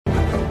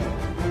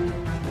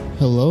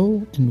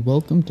Hello and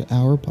welcome to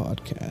our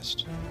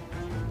podcast,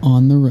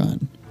 On the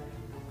Run,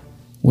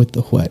 with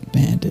the Wet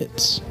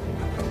Bandits.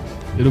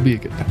 It'll be a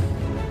good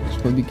time.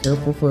 So be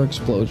careful for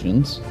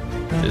explosions.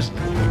 This is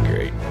gonna be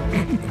great.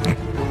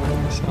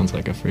 Sounds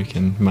like a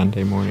freaking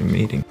Monday morning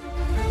meeting.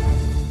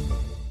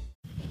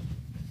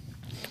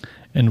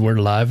 And we're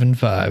live in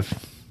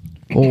 5,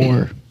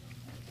 4,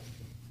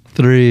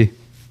 3,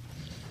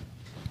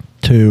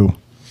 2,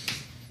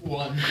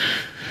 1.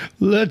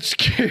 Let's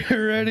get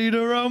ready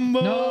to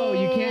rumble. No,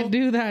 you can't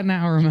do that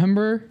now,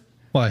 remember?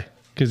 Why?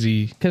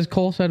 Because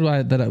Cole said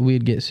that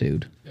we'd get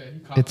sued. Yeah,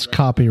 It's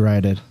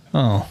copyrighted.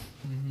 Oh.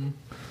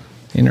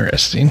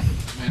 Interesting.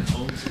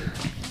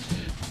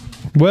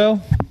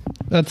 Well,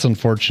 that's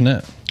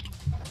unfortunate.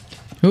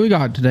 Who we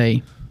got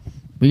today?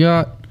 We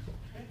got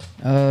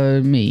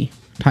me,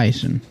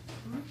 Tyson.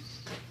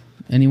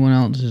 Anyone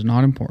else is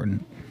not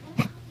important.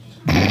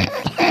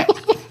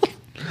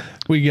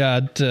 We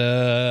got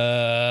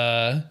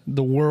the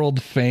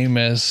world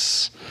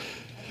famous.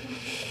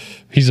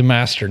 He's a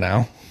master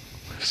now,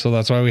 so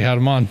that's why we had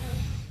him on.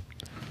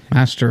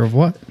 Master of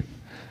what?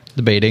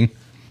 debating.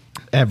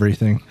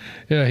 Everything.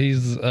 Yeah,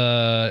 he's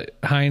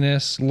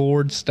Highness,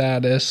 Lord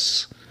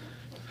status.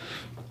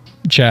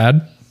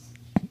 Chad.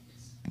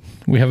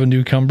 We have a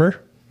newcomer.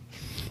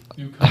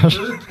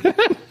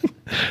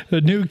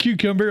 A new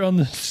cucumber on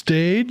the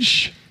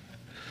stage.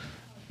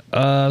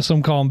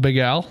 Some call him Big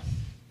Al.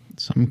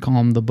 Some call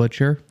him the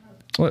Butcher.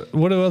 What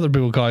do other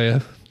people call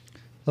you?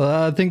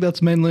 I think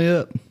that's mainly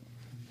it.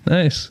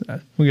 Nice.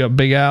 We got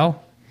Big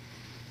Al.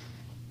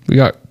 We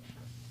got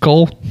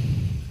Cole.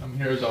 I'm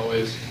here as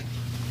always.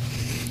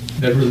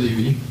 Never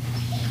leaving.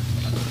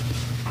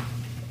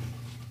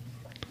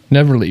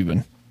 Never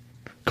leaving.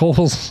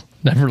 Cole's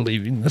never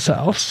leaving this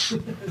house.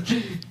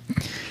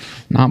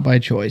 Not by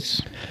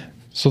choice.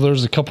 So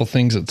there's a couple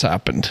things that's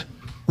happened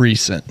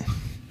recent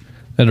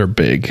that are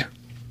big.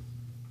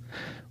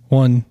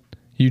 One,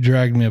 you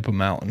dragged me up a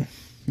mountain.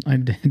 I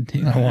did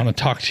do I that. want to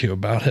talk to you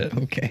about it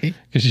Okay.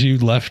 because you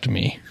left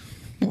me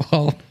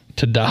Well,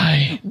 to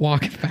die.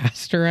 walk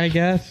faster, I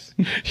guess.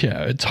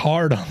 Yeah, it's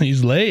hard on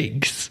these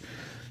legs.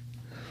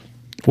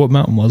 What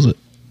mountain was it?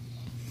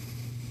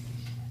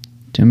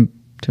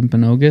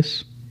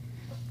 Timpanogos.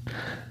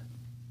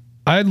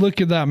 I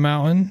look at that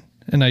mountain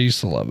and I used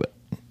to love it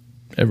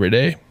every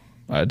day.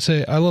 I'd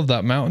say, I love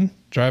that mountain.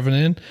 Driving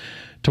in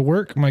to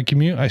work, my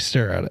commute, I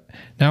stare at it.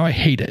 Now I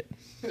hate it.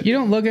 You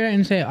don't look at it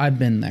and say, I've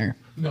been there.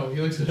 No,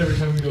 he looks at it every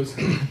time he goes,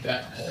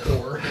 that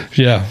whore.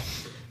 Yeah.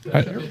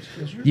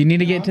 You need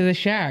to get to the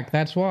shack.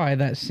 That's why.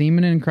 That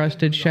semen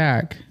encrusted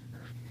shack.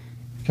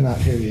 Cannot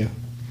hear you.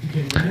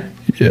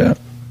 Yeah.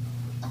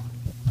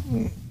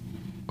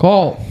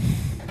 Cole.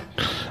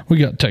 We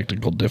got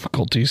technical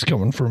difficulties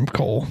coming from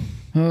Cole.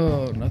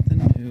 Oh, nothing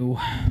new.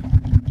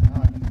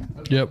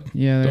 Yep.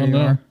 Yeah, there Don't you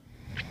know. are.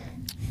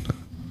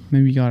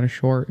 Maybe you got a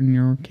short in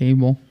your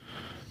cable.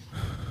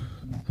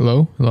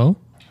 Hello? Hello?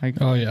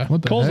 Oh, yeah.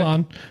 What the Cole's heck?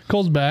 on.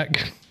 Cole's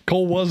back.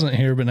 Cole wasn't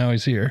here, but now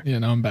he's here. Yeah,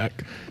 now I'm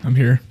back. I'm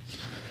here.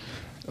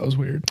 That was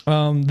weird.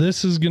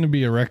 This is going to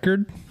be a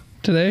record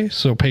today,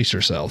 so pace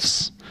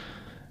yourselves.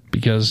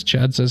 Because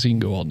Chad says he can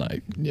go all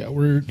night. Yeah,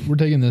 we're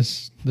taking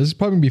this. This is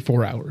probably going to be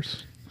 4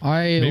 hours.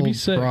 I'll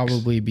 6.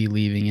 probably be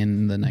leaving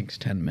in the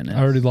next 10 minutes.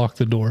 I already locked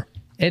the door.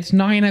 It's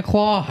 9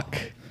 o'clock.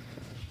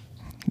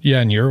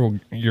 Yeah, in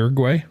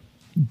Uruguay.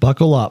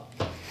 Buckle up.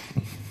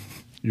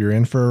 You're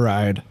in for a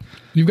ride.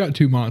 You've got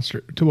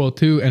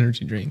two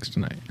energy drinks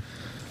tonight.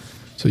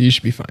 So you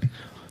should be fine.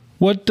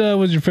 What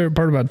was your favorite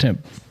part about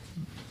Tim?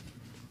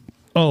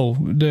 Oh,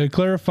 to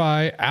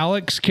clarify,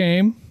 Alex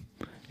came.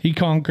 He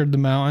conquered the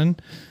mountain.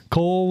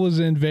 Cole was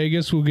in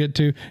Vegas. We'll get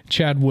to.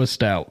 Chad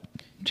wussed out.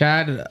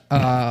 Chad,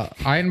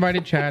 I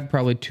invited Chad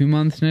probably 2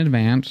 months in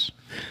advance.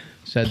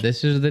 Said,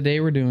 this is the day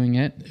we're doing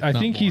it. I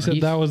think he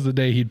said that was the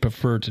day he'd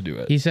prefer to do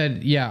it. He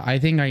said, yeah, I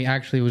think I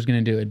actually was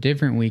going to do a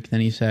different week. Then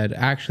he said,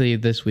 actually,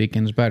 this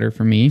weekend's better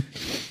for me.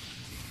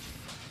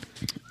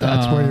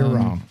 That's where you're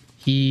wrong.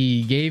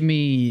 He gave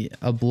me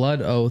a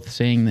blood oath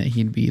saying that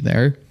he'd be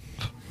there.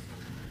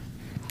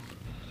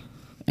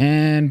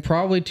 And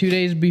probably 2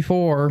 days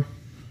before,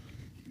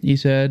 he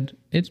said,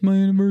 it's my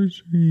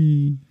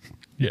anniversary.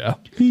 Yeah.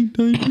 Hey,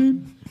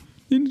 Tyson,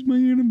 it's my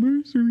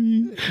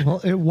anniversary.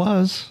 Well, it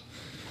was.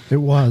 It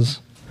was.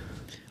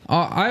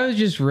 I was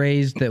just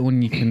raised that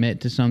when you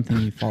commit to something,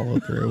 you follow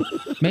through.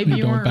 Maybe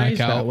you don't weren't back raised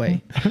that out.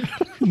 way.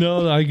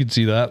 No, I could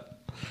see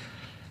that.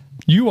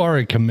 You are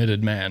a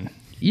committed man.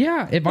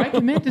 Yeah, if I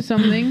commit to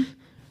something,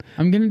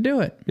 I'm going to do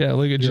it. Yeah,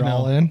 look at You're Janelle.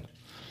 all in.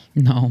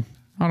 No,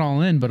 not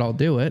all in, but I'll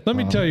do it. Let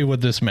me tell you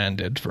what this man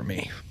did for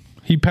me.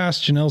 He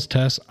passed Janelle's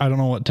test. I don't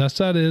know what test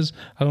that is.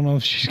 I don't know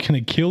if she's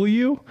going to kill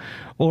you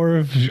or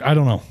if, I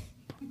don't know.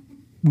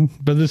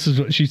 But this is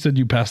what she said,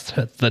 you passed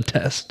the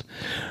test.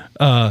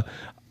 I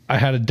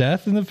had a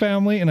death in the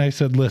family, and I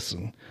said,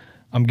 listen,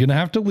 I'm going to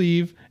have to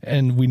leave,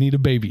 and we need a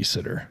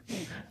babysitter.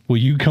 Will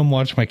you come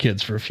watch my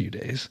kids for a few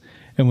days?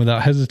 And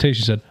without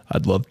hesitation, she said,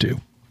 I'd love to.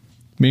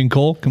 Me and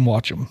Cole can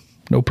watch them.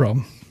 No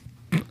problem.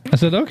 I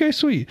said, okay,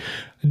 sweet.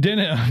 I'm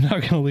not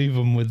going to leave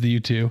him with you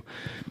two.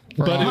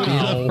 For But it was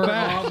the for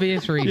fact-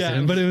 obvious reasons.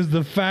 Yeah, but it was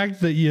the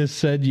fact that you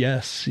said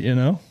yes, We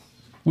I'm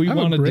a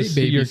wanted to great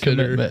see your babysitter.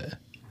 commitment.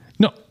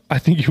 No, I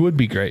think you would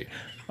be great.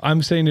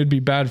 I'm saying it'd be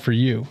bad for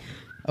you.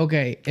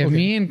 Okay, if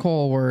me and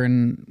Cole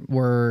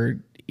were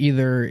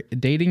either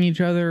dating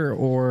each other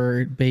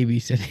or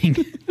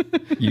babysitting,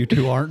 You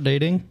two aren't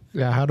dating?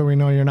 Yeah, how do we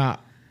know you're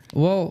not?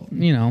 well,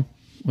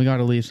 we got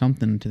to leave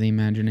something to the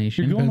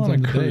imagination. You're going on a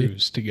on the day.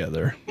 cruise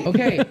together.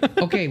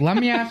 Okay. Let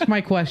me ask my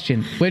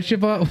question. Which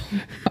of us?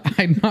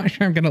 I'm not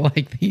sure I'm gonna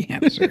like the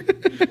answer.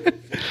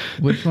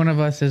 Which one of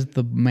us is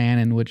the man,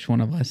 and which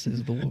one of us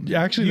is the woman?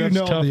 Actually, You that's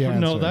know tough. the No,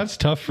 answer. that's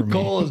tough for me.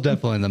 Cole is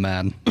definitely the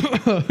man.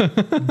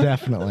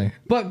 Definitely.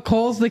 But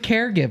Cole's the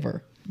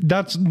caregiver.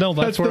 That's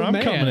That's where the I'm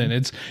man. coming in.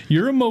 It's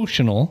you're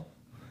emotional.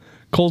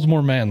 Cole's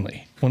more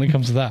manly when it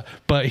comes to that,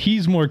 but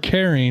he's more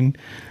caring.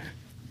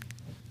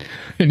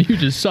 And you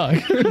just suck.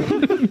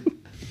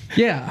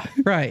 Yeah,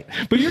 right.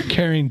 But you're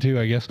caring too,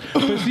 I guess.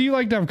 But so you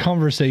like to have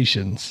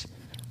conversations.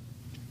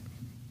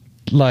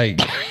 Like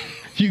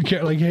you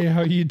care, like, hey,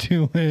 how you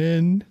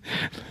doing?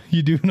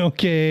 You doing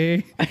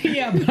okay?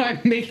 Yeah, but I'm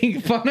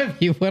making fun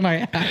of you when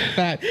I ask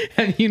that.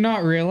 Have you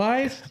not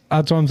realized?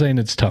 That's why I'm saying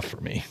it's tough for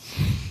me.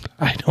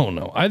 I don't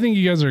know. I think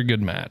you guys are a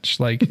good match.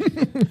 Like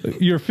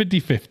you're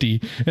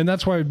 50-50, and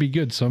that's why it'd be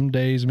good. Some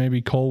days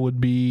maybe Cole would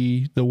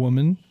be the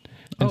woman,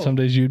 and some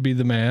days you'd be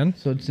the man.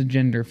 So it's a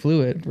gender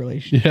fluid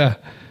relationship. Yeah.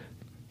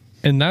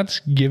 And that's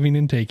giving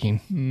and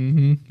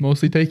taking.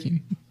 Mostly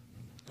taking.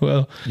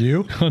 Well,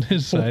 You? on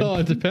his side. Well,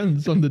 it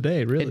depends on the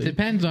day, It really.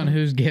 depends on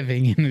who's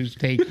giving and who's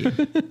taking.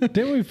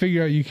 Didn't we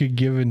figure out you could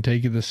give and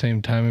take at the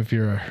same time if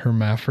you're a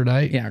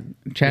hermaphrodite? Yeah,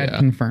 Chad Yeah.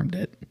 confirmed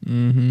it. Did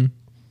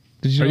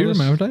you Are know you this,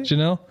 hermaphrodite?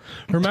 Janelle?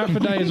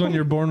 Hermaphrodite is when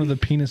you're born with a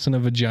penis and a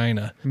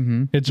vagina.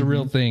 It's a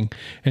real thing.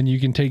 And you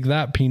can take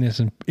that penis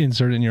and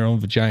insert it in your own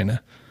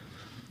vagina.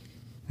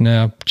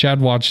 Now, Chad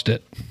watched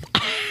it.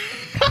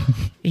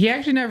 He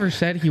actually never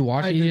said he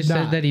watched it. He did just not.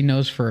 said that he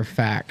knows for a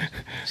fact.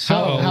 So,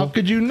 How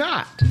could you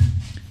not?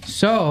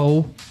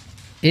 so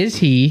is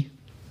he,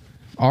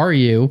 are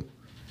you,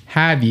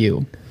 have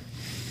you?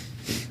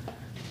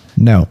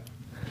 No.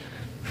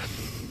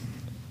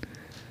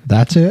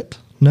 That's it?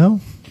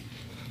 No?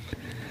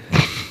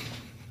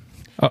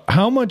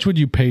 How much would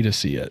you pay to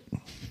see it?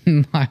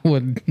 I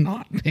would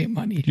not pay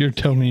money. You're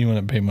telling me you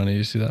wouldn't pay money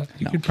to see that?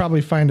 You could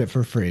probably find it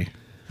for free.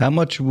 How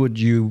much would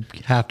you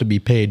have to be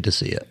paid to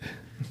see it?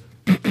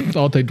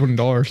 I'll take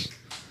 $20.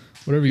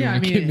 Whatever you Yeah,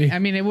 want to give me. I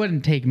mean, it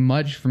wouldn't take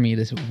much for me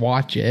to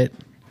watch it,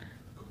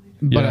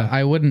 but Yeah.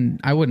 I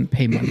wouldn't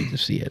pay money to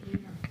see it.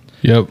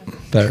 Yep.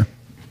 Fair.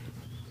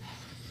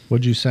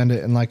 Would you send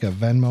it in like a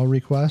Venmo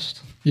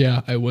request?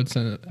 Yeah, I would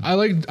send it. I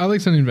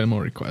like sending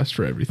Venmo requests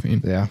for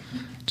everything. Yeah.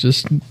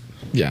 Just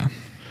yeah,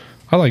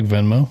 I like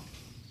Venmo.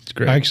 it's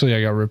great. Actually,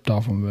 I got ripped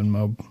off on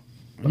Venmo.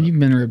 You've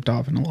been ripped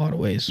off in a lot of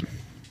ways.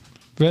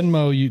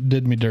 Venmo, you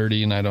did me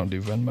dirty, and I don't do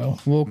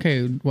Venmo. Well,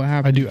 okay, what I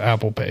happened? do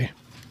Apple Pay.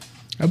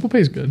 Apple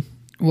Pay's good.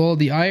 Well,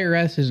 the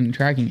IRS isn't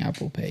tracking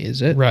Apple Pay,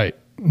 is it? Right.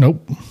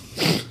 Nope.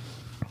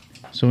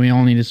 So we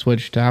all need to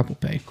switch to Apple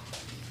Pay.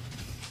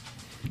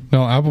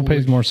 No, Apple Pay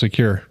is more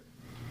secure.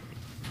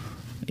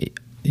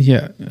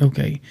 Yeah,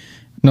 okay.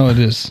 No, it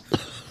is.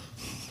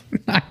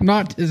 I'm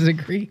not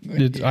disagreeing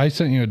with you. I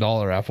sent you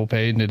 $1 Apple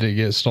Pay, and did it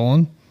get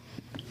stolen?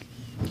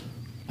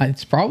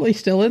 It's probably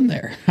still in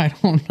there. I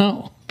don't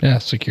know. Yeah,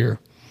 secure.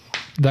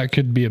 That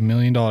could be $1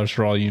 million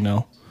for all you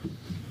know.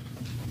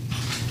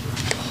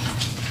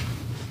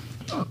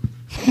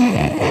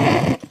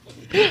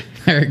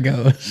 There it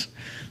goes.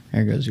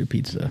 There goes your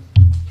pizza.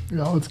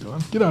 Yeah, let's go.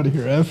 Get out of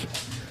here,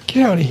 Ev.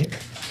 Get out of here.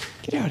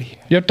 Get out of here.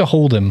 You have to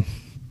hold him.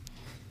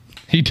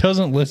 He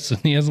doesn't listen.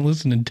 He hasn't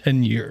listened in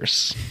 10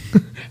 years.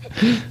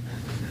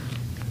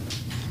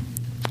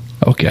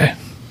 Okay.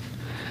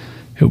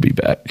 He'll be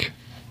back.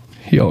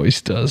 He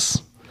always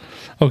does.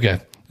 Okay.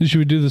 Should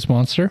we do this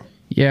monster?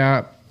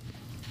 Yeah.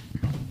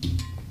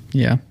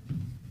 Yeah.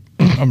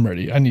 I'm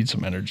ready. I need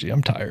some energy.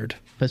 I'm tired.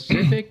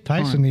 Pacific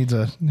Tyson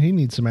Con-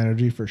 needs some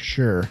energy for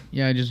sure.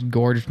 Yeah, I just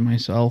gorged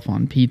myself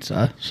on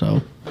pizza,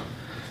 so.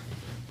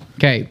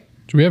 Okay.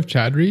 Do we have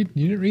Chad read?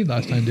 You didn't read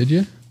last time, did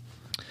you?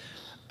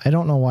 I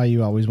don't know why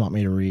you always want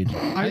me to read.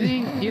 I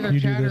think either You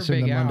do Chad or this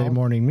in Big the Monday Al.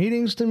 morning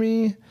meetings to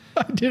me.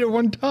 I did it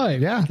one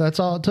time. Yeah, that's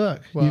all it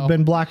took. Well- You've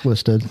been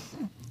blacklisted.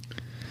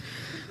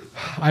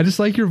 I just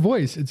like your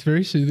voice. It's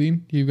very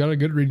soothing. You've got a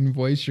good reading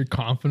voice. You're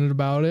confident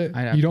about it.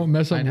 I'd have You to- don't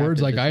mess up I'd have words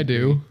to like I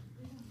do.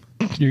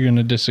 You're going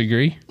to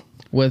disagree?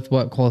 With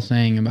what Cole's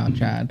saying about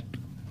Chad.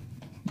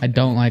 I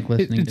don't like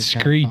listening It's to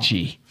Chad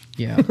screechy. talk.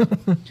 Yeah.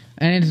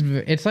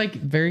 And it's like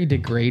very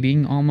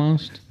degrading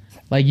almost.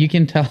 Like you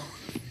can tell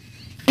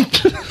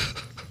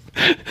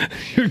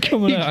You're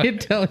coming you out. can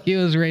tell he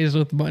was raised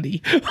with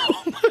money.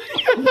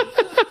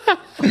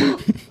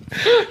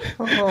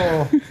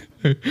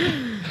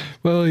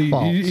 Well,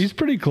 False. he's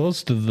pretty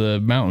close to the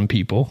mountain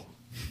people.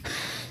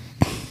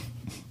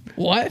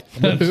 What?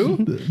 Who?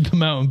 The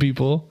mountain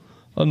people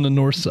on the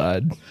north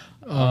side.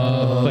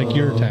 Like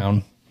your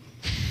town.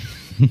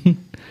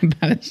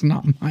 That is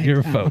not my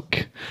Your town.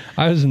 folk.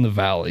 I was in the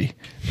valley.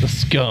 The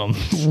scum.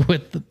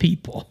 With the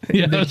people.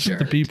 Yeah, The that's the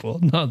jerk. people,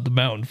 not the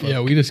mountain folk. Yeah,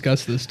 we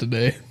discussed this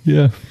today.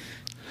 Yeah.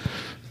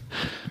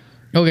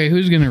 Okay,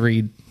 who's going to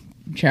read?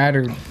 Chad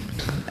or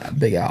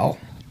Big Al?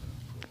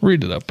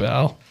 Read it up,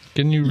 Al.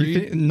 Can you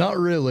read? Not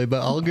really,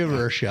 but I'll give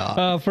her a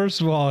shot.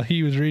 First of all,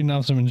 he was reading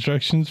off some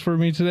instructions for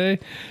me today,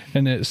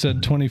 and it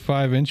said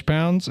 25 inch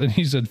pounds, and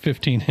he said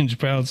 15 inch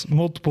pounds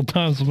multiple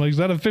times. I'm like, is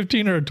that a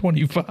 15 or a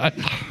 25?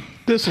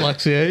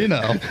 Dyslexia, you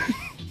know.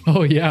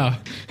 Oh, yeah.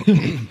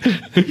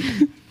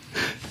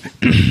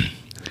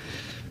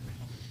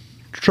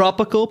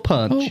 Tropical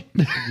punch.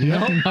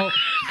 Oh,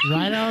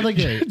 right out of the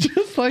gate.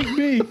 Just like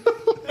me.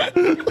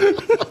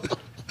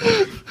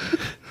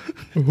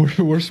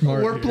 We're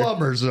smart. We're here.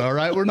 plumbers, all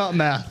right? We're not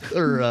math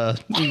or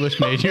English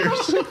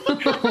majors.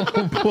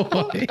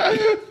 Boy.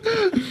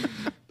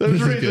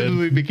 There's reasons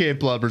we became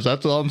plumbers.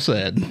 That's all I'm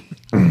saying.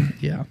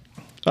 Yeah.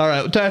 All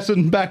right,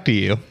 Tyson, back to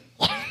you.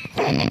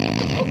 We're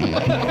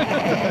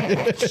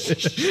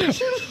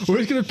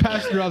just going to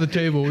pass it around the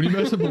table. When you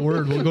mess up a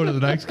word, we'll go to the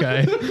next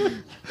guy.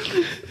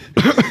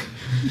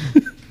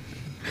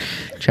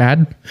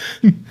 Chad?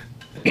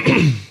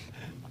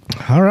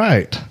 All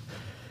right.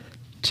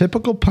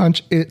 Typical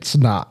punch, it's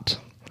not.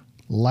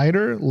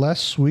 Lighter, less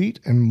sweet,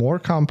 and more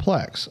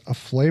complex. A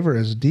flavor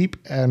as deep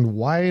and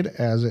wide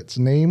as its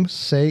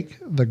namesake,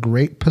 the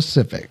Great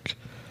Pacific.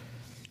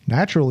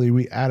 Naturally,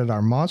 we added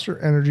our Monster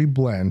Energy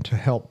blend to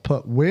help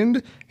put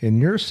wind in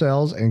your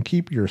sails and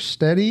keep you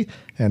steady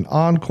and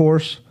on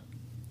course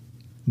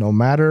no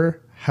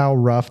matter how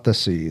rough the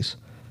seas.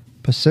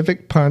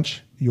 Pacific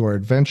Punch, your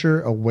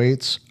adventure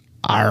awaits.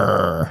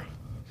 Arr.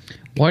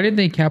 Why did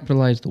they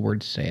capitalize the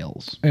word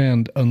sales?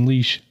 And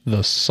unleash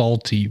the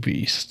salty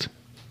beast.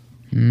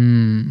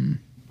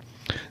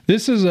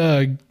 This is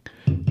a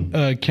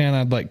can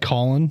I'd like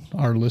Colin,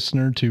 our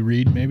listener, to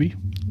read maybe.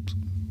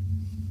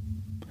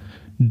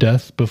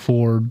 Death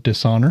Before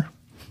Dishonor.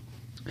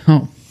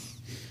 Oh.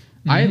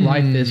 I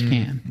like this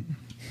can.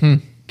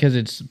 Because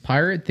it's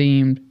pirate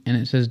themed and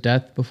it says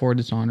death before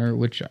dishonor,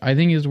 which I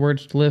think is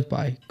words to live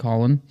by,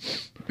 Colin.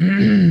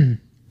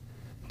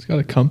 It's got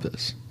a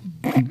compass.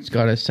 It's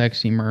got a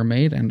sexy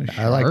mermaid and a shark.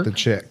 I like the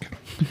chick.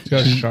 It's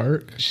got a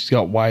shark. She's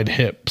got wide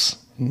hips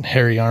and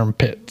hairy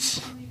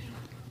armpits.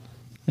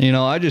 You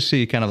know, I just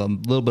see kind of a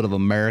little bit of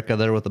America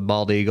there with the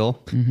bald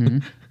eagle.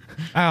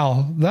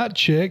 Al, that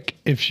chick,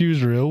 if she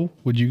was real,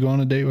 would you go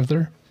on a date with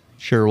her?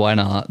 Sure, why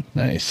not?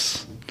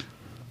 Nice.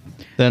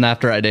 Then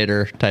after I date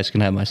her, Tyson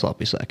can have my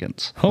sloppy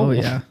seconds. Oh,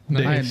 yeah.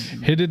 Nice.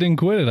 Hit it and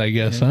quit it, I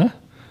guess, huh?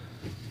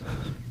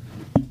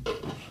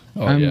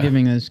 Oh, I'm yeah.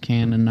 giving this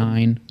can a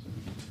 9.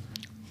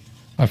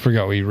 I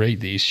forgot we rate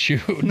these.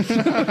 Shoot.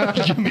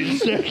 Give me a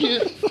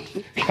second.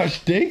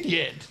 Gosh dang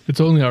it. It's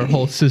only our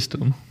whole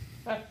system.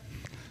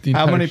 The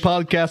How entire many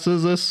podcasts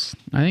is this?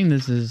 I think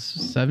this is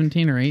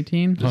 17 or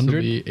 18. This will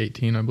be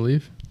 18, I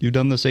believe. You've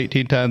done this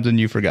 18 times and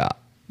you forgot.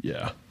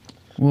 Yeah.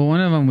 Well,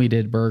 one of them we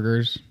did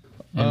burgers.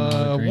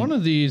 One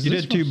of these. You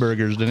this did two one's-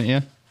 burgers, didn't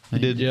you? You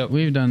did Yep.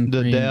 We've done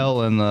the 3.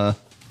 Dell and the...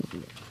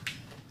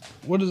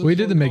 What is this We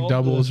did the one called?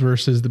 McDoubles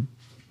versus the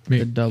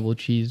The double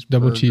cheese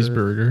double burger.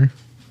 cheeseburger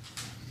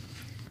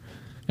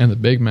and the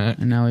Big Mac.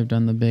 And now we've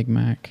done the Big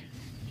Mac.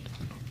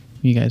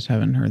 You guys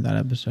haven't heard that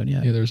episode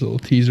yet. Yeah, there's a little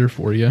teaser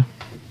for you.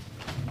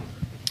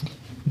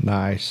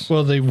 Nice.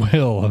 Well, they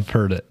will have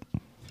heard it.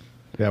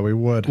 Yeah, we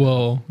would.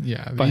 Well,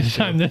 yeah. By the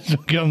time this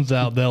one comes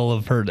out, they'll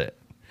have heard it.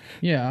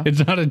 Yeah. It's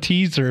not a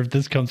teaser if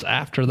this comes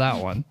after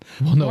that one.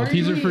 Well, no, Why are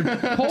teaser you- for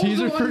Hold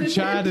teaser on, for it's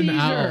Chad your and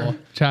teaser. Al.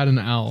 Chad and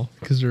Al,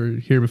 because they're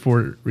here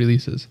before it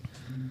releases.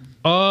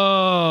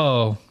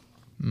 Oh.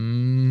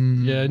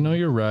 Yeah, no,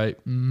 you're right.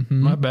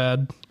 My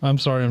bad. I'm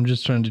sorry. I'm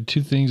just trying to do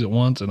two things at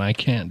once, and I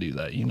can't do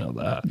that. You know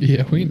that.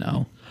 Yeah, we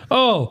know.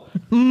 Oh.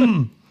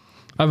 I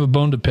have a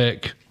bone to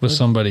pick with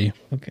somebody,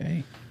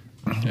 Okay.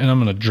 and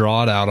I'm going to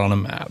draw it out on a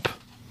map.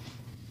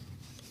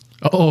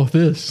 Oh,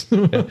 this.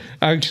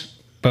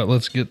 But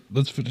let's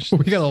finish.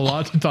 We got a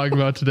lot to talk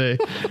about today.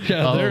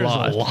 Yeah, there's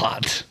a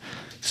lot.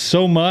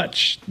 So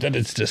much that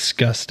it's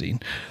disgusting.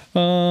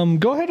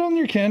 Go ahead on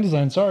your can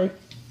design. Sorry.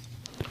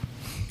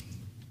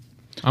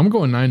 I'm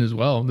going 9 as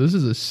well. This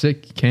is a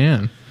sick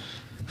can.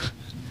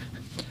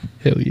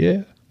 Hell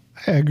yeah.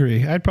 I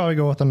agree. I'd probably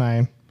go with a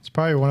 9. It's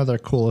probably one of their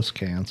coolest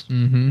cans.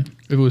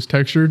 If it was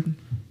textured,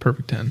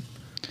 perfect 10.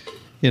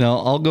 You know,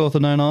 I'll go with a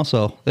 9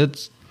 also.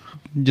 It's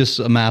just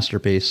a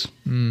masterpiece.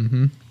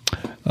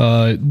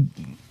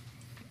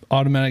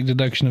 Automatic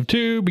deduction of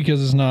 2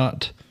 because it's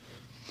not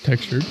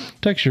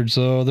Textured.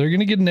 so they're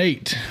gonna get an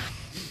 8.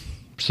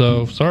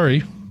 So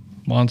sorry,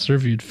 Monster,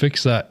 if you'd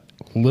fix that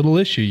little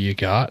issue you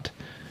got.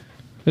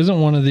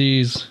 Isn't one of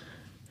these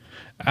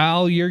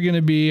Al, you're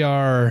gonna be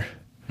our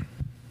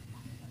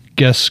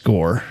guest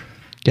score.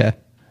 Okay.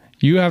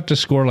 You have to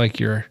score like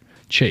your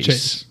Chase.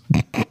 Chase.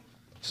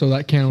 So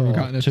that can would have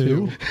gotten a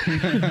 2.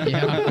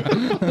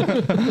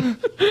 Yeah.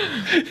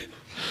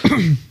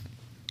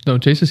 No,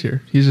 Chase is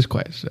here. He's just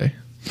quiet today.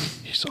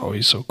 He's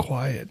always so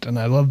quiet, and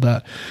I love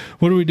that.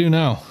 What do we do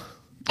now?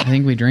 I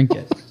think we drink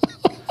it.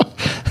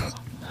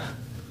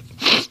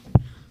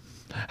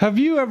 Have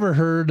you ever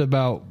heard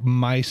about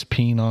mice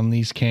peeing on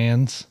these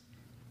cans?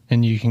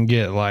 And you can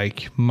get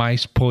like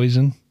mice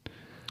poison.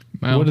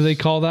 Mouse. What do they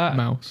call that?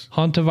 Mouse.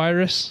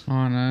 Hantavirus?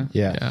 On a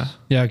Yeah.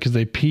 Yeah, because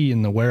they pee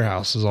in the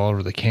warehouses all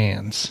over the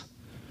cans.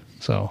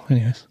 So,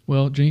 anyways,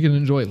 Well, drink and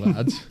enjoy,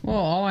 lads. Well,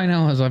 all I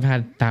know is I've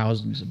had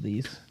thousands of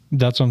these.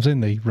 that's what I'm saying.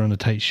 They run a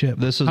tight ship.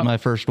 This is my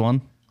first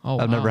one. Oh,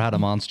 I've wow. never had a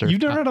monster.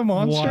 You've never had a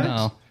monster? What?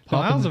 No. Well,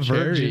 I was a Popping the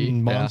cherry.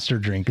 virgin monster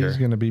drinker. He's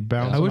going to be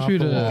bouncing I wish off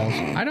we'd the walls.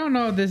 I don't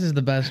know if this is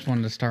the best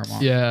one to start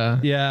with. Yeah.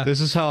 Yeah. This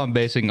is how I'm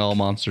basing all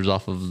monsters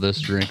off of this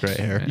drink right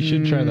here. You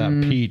should try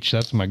that peach.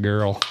 That's my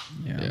girl.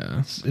 Yeah.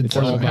 It's It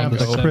all doesn't about have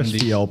the the crispy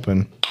 70s.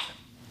 open.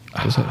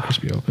 Does have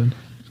crispy open?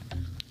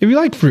 If you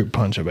like fruit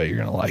punch, I bet you're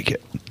going to like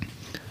it.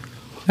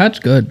 That's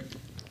good.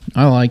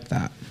 I like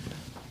that.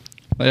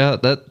 Yeah,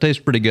 that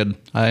tastes pretty good.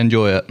 I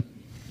enjoy it.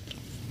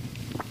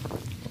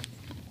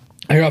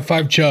 I got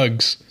 5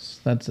 chugs.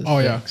 That's a Oh,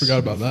 yeah. six. Forgot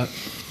about that.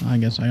 I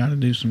guess I got to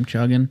do some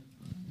chugging.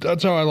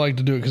 That's how I like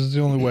to do it because it's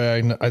the only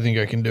way I think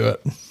I can do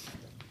it.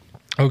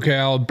 Okay,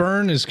 Al,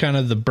 burn is kind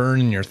of the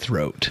burn in your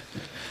throat.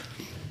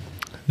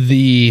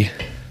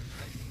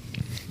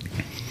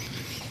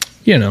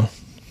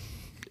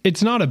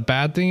 It's not a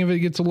bad thing if it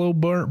gets a low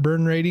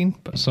burn rating,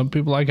 but some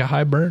people like a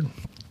high burn.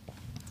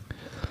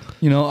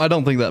 You know, I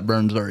don't think that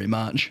burns very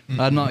much.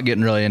 I'm not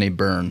getting really any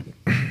burn.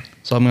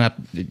 So I'm going to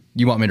have to,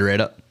 you want me to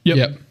rate it?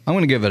 Yep. I'm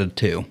going to give it a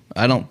 2.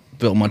 I don't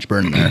feel much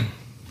burn in there.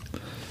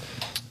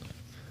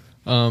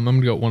 I'm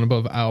going to go one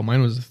above Al.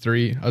 Mine was a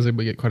 3. I was able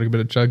to get quite a bit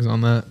of chugs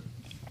on that.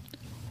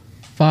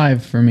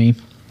 5 for me.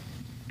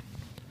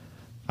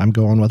 I'm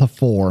going with a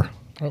 4.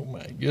 Oh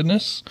my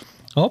goodness.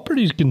 All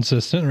pretty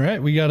consistent,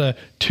 right? We got a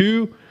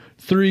 2,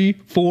 3,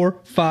 4,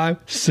 5,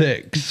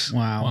 6.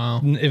 Wow.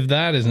 Wow. If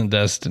that isn't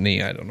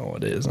destiny, I don't know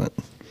what isn't.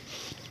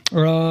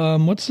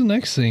 What's the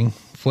next thing?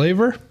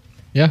 Flavor?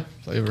 Yeah.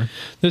 Flavor.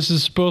 This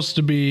is supposed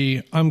to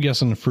be, I'm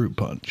guessing, a fruit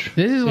punch.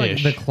 This is like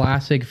Ish. the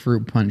classic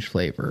fruit punch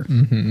flavor.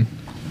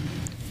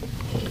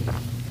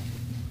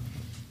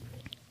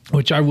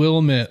 Which I will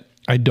admit,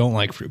 I don't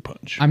like fruit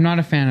punch. I'm not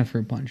a fan of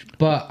fruit punch,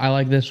 but I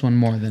like this one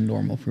more than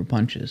normal fruit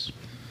punches.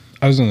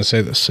 I was going to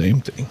say the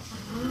same thing.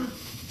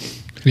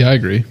 Yeah, I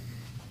agree.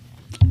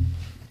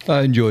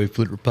 I enjoy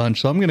fruit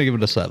punch, so I'm going to give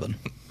it a 7.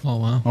 Oh,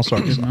 wow. I'll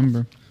start with Good 7.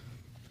 number.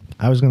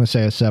 I was going to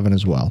say a 7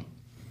 as well.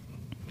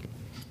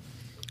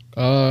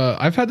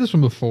 I've had this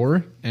one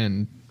before,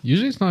 and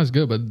usually it's not as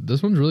good, but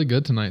this one's really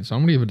good tonight, so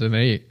I'm going to give it an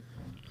 8.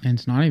 And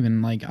it's not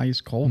even like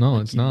ice cold. No,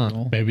 like it's not.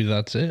 usual. Maybe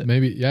that's it.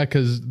 Maybe, yeah,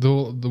 because the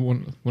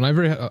one,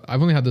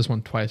 I've only had this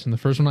one twice, and the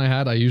first one I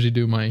had, I usually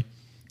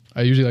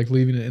like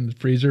leaving it in the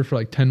freezer for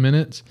like 10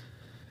 minutes,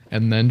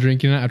 and then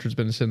drinking it after it's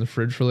been sitting in the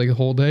fridge for like a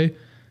whole day,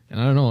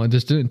 and I don't know, it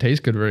just didn't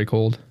taste good very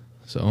cold,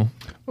 so.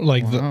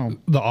 Like Wow.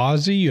 the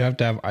Aussie, you have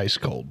to have ice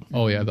cold.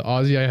 Oh yeah, the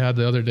Aussie I had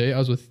the other day, I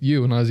was with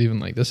you, and I was even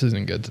like, this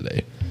isn't good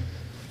today.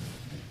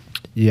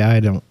 Yeah, I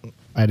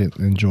didn't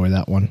enjoy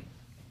that one.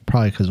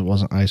 Probably because it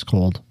wasn't ice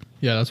cold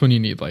Yeah, that's when you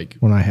need like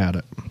when I had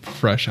it.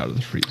 fresh out of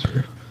the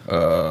freezer.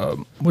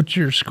 What's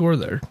your score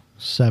there?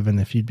 7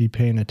 if you'd be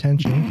paying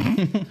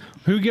attention.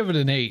 Who give it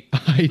an 8?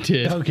 I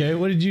did. Okay,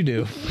 what did you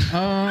do?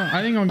 I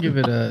think I'll give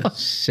it a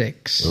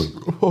 6.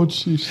 Oh,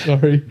 geez,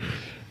 sorry.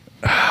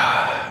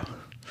 I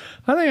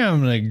think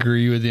I'm going to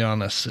agree with you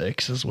on a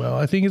 6 as well.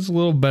 I think it's a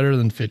little better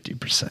than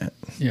 50%.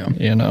 Yeah.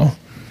 You know?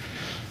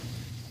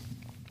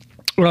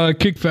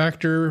 Kick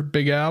factor,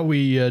 Big Al,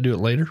 we do it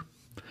later.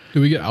 Do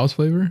we get Al's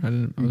flavor? I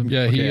didn't.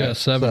 Yeah, he okay,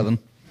 7.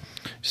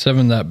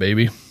 7 that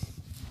baby.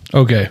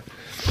 Okay.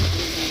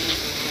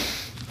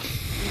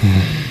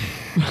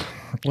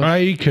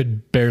 I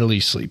could barely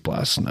sleep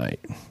last night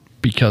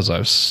because I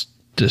was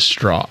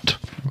distraught.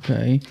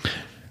 Okay.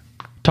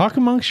 Talk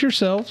amongst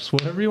yourselves,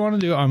 whatever you want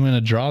to do. I'm going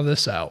to draw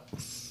this out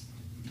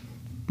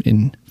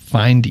in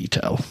fine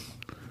detail.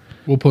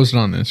 We'll post it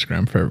on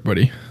Instagram for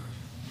everybody.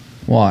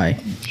 Why?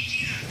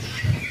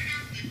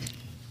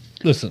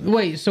 Listen,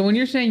 Wait, so when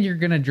you're saying you're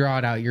going to draw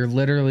it out, you're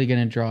literally going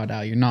to draw it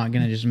out. You're not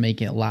going to just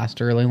make it last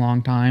a really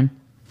long time?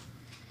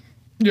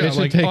 yeah, It should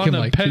like take on him a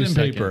like pen 2 and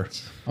paper.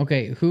 seconds.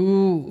 Okay,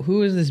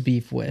 who is this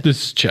beef with?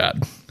 This is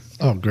Chad.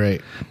 Oh,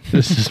 great.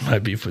 This is my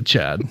beef with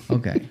Chad.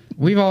 Okay.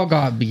 We've all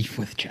got beef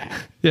with Chad.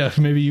 Yeah,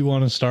 maybe you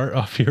want to start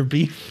off your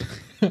beef.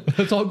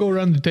 Let's all go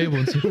around the table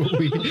and see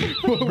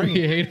what we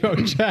hate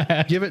about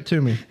Chad. Give it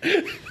to me.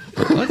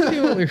 Let's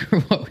see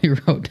what we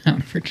wrote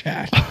down for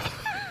Chad.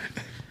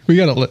 We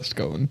got a list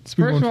going. It's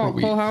been First going of for all, a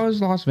week. Cole, how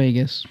was Las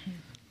Vegas?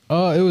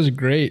 It was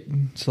great.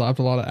 Slapped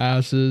a lot of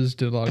asses.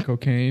 Did a lot of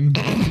cocaine.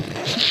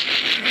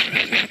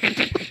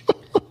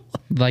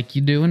 Like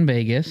you do in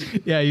Vegas.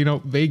 Yeah, you know,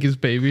 Vegas,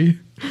 baby.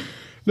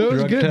 No, it was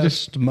Drug good.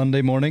 test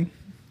Monday morning.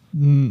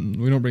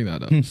 We don't bring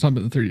that up. It's not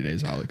been 30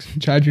 days, Alex.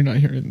 Chad, you're not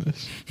hearing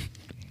this.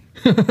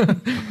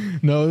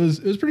 No,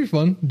 it was pretty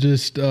fun.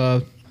 Just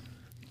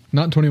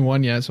not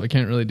 21 yet, so I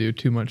can't really do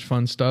too much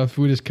fun stuff.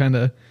 We just kind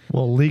of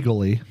Well,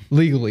 legally.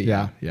 legally,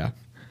 yeah.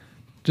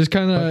 Just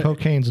kind But of.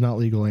 cocaine's not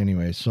legal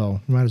anyway, so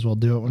you might as well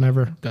do it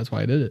whenever. That's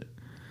why I did it.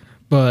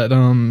 But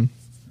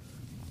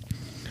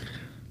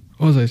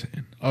what was I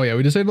saying? Oh yeah,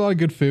 we just ate a lot of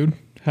good food.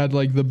 Had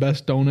like the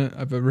best donut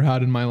I've ever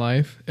had in my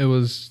life. It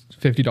was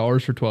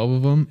 $50 for 12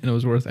 of them, and it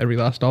was worth every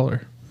last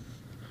dollar.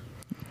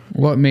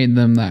 What made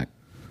them that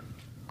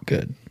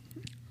good?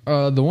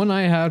 The one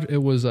I had,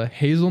 it was a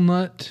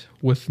hazelnut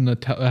with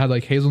Nutella. It had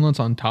like hazelnuts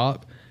on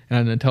top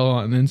and had Nutella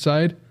on the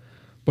inside,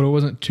 but it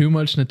wasn't too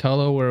much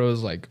Nutella where it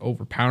was like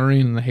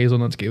overpowering, and the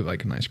hazelnuts gave it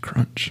like a nice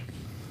crunch.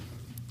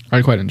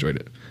 I quite enjoyed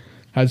it.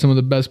 Had some of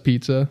the best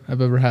pizza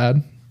I've ever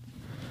had.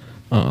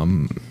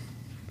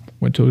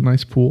 Went to a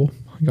nice pool.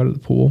 I got to the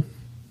pool.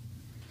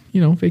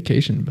 You know,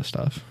 vacation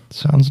stuff.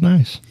 Sounds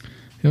nice.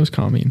 It was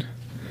calming.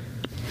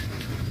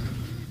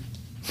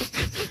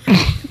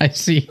 I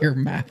see your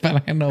map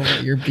and I know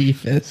what your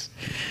beef is.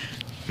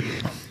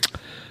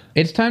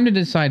 It's time to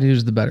decide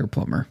who's the better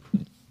plumber.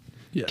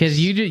 Because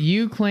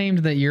you claimed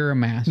that you're a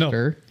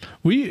master.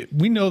 No, we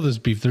know this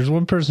beef. There's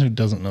one person who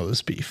doesn't know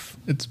this beef.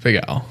 It's Big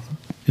Al.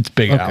 It's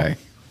Big Al. Okay.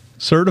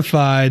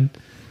 Certified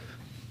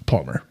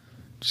plumber.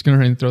 Just going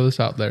to throw this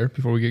out there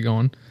before we get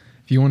going.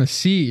 If you want to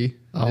see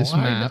this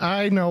map.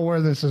 I know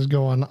where this is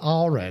going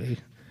already.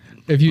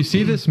 If you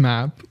see this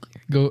map,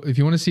 if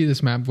you want to see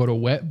this map, go to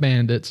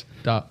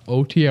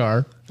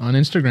wetbandits.otr on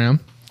Instagram,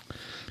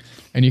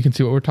 and you can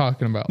see what we're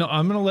talking about. No,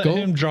 I'm going to let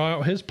him draw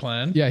out his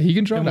plan. Yeah, he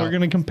can draw it and out. we're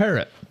going to compare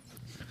it.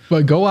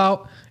 But go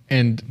out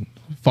and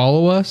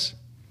follow us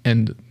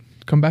and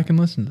come back and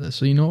listen to this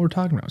so you know what we're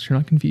talking about, so you're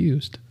not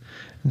confused.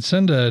 And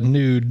send a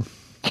nude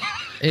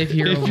If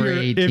you're over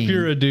 18. if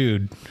you're a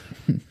dude.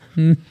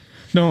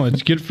 No,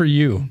 it's good for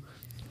you.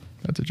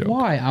 That's a joke.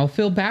 Why? I'll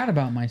feel bad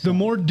about myself. The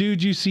more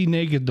dudes you see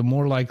naked, the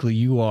more likely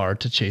you are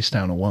to chase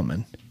down a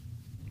woman.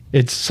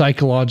 It's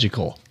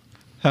psychological.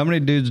 How many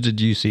dudes did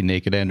you see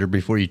naked, Andrew,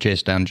 before you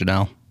chased down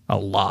Janelle? A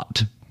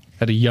lot.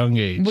 At a young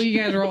age. Well, you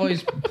guys are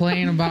always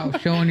playing about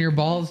showing your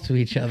balls to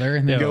each other.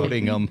 And then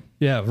Goading them.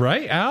 Yeah,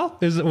 right, Al?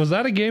 Was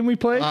that a game we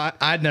played?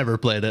 I'd never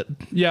played it.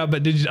 Yeah,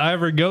 but did I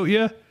ever goat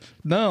you?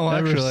 No,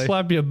 Ever actually.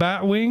 slap you a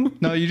bat wing?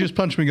 No, you just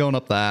punched me going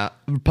up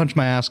punch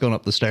my ass going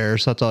up the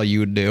stairs. That's all you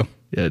would do.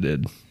 Yeah, I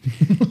did.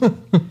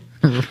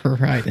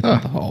 right in the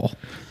hole.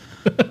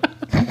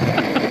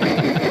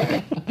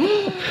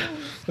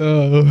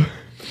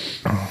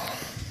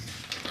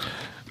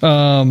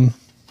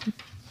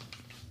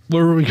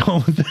 Where were we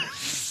going with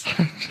this?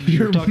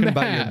 You're talking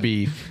about your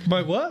beef.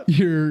 My what?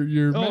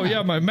 Your Oh, map.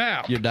 yeah, my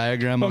map. Your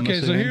diagram. I'm Okay,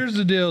 so assuming. here's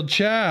the deal.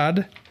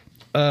 Chad,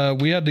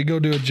 we had to go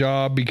do a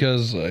job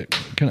because I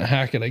couldn't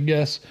hack it, I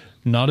guess.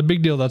 Not a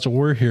big deal. That's what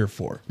we're here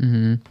for.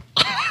 That's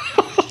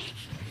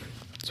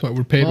why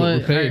we're paid what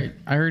we're paid.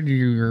 I heard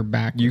your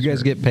back. You was guys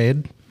hurt. get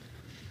paid?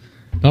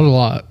 Not a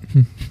lot.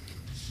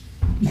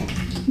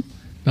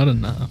 Not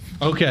enough.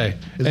 Okay.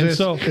 Is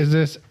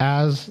this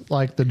as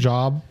like the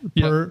job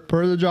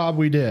per the job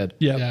we did?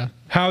 Yeah.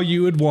 How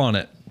you would want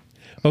it.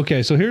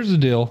 Okay, so here's the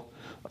deal.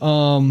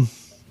 Oh,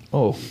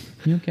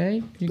 You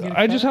okay? You get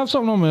I just have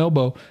something on my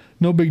elbow.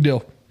 No big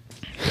deal.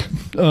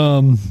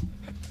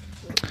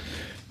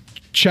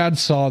 Chad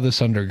saw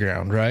this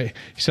underground, right?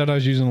 He said I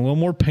was using a little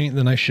more paint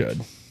than I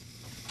should.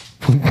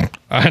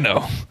 I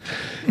know.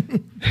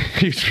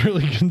 He's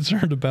really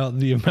concerned about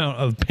the amount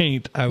of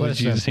paint I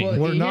was Listen,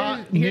 using. We're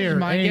not near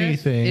my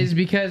anything. guess is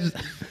because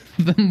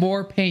the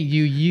more paint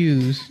you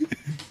use,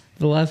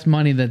 the less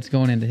money that's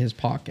going into his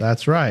pocket.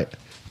 That's right.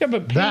 Yeah,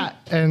 but paint, That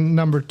and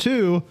number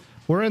two,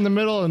 we're in the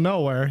middle of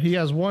nowhere. He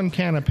has one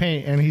can of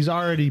paint and he's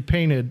already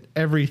painted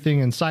everything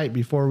in sight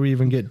before we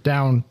even get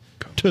down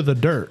to the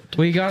dirt.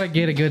 Well, you gotta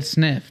get a good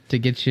sniff to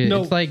get you.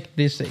 No. It's like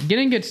this.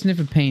 Getting a good sniff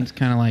of paint's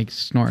kind of like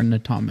snorting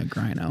atomic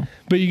rhino.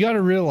 but you got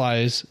to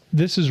realize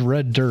this is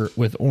red dirt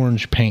with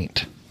orange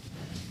paint.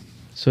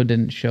 So it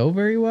didn't show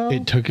very well.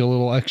 It took a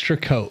little extra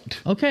coat.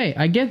 Okay,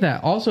 I get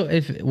that. Also,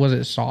 was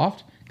it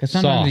soft? Because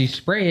sometimes Soft. you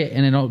spray it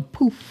and it'll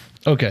poof.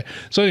 Okay.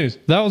 So anyways,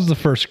 that was the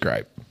first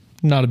gripe.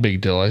 Not a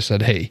big deal. I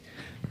said, hey,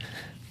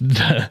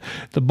 the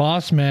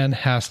boss man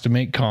has to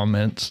make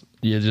comments.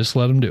 You just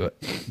let him do it.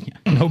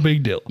 No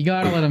big deal. You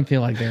gotta let them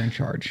feel like they're in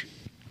charge.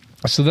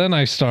 So then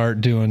I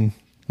start doing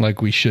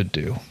like we should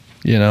do,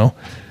 you know?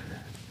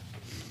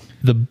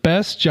 The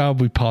best job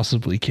we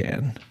possibly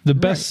can. The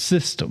best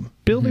system.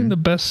 Building the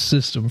best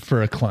system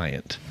for a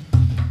client.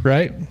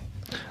 Right?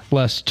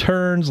 Less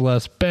turns,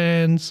 less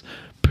bends,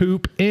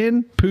 poop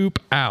in, poop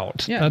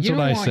out. Yeah, That's you what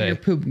don't I want say. your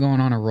poop going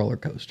on a roller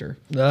coaster.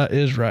 That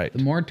is right.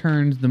 The more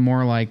turns, the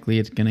more likely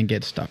it's gonna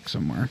get stuck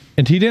somewhere.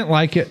 And he didn't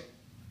like it.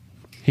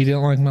 He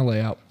didn't like my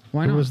layout.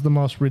 Why It not? was the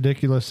most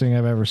ridiculous thing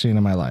I've ever seen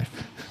in my life.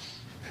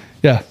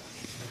 Yeah.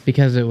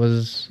 Because it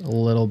was a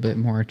little bit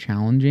more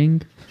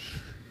challenging.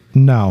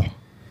 No.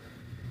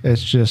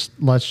 It's just,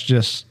 let's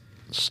just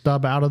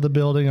stub out of the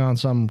building on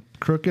some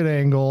crooked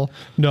angle.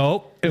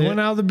 Nope. It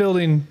went out of the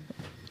building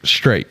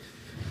straight.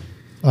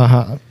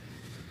 Uh-huh.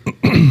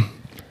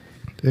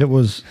 It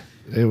was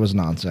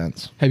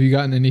nonsense. Have you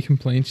gotten any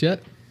complaints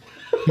yet?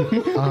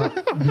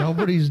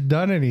 Nobody's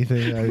done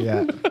anything there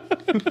yet.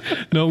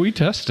 No, we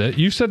test it.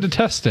 You said to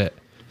test it.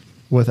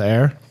 With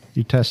air.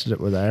 You tested it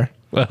with air.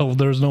 Well,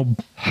 there's no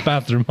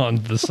bathroom on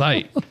the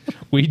site.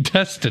 We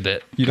tested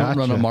it. You don't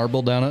run a Gotcha.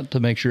 marble down it to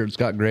make sure it's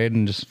got grade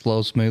and just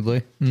flows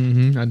smoothly. I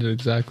did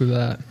exactly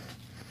that.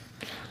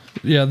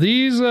 Yeah,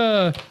 these.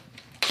 I'm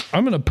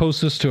gonna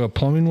post this to a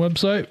plumbing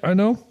website. I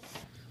know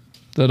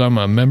that I'm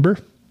a member.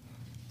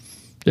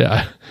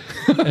 Yeah,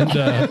 and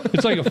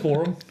it's like a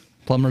forum.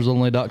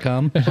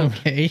 Plumbersonly.com.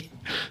 Okay.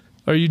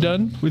 Are you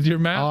done with your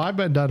map? Oh, I've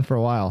been done for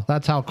a while.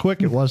 That's how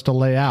quick it was to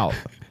lay out.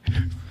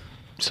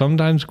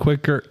 Sometimes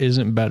quicker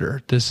isn't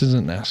better. This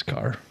isn't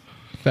NASCAR.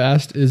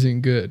 Fast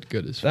isn't good.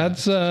 Good is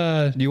fast.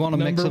 That's Do you want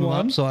to mix them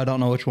up so I don't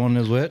know which one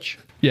is which?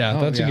 Yeah,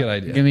 Oh, that's yeah. a good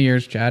idea. Give me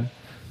yours, Chad.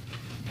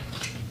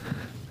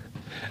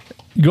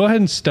 Go ahead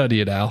and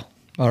study it, Al.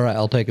 All right,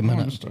 I'll take a I'm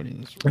minute.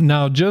 starting this.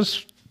 Now,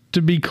 just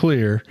to be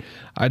clear,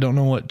 I don't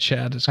know what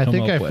Chad has I come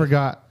think up I with.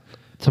 forgot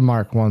to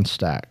mark one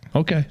stack.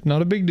 Okay,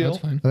 not a big deal.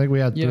 That's fine. I think we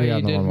had Yeah, 3 you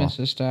on the did one wall. miss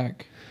a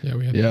stack. Yeah,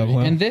 we had. Yeah, well,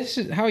 And this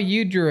is how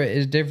you drew it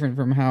is different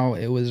from how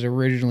it was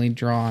originally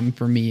drawn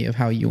for me of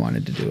how you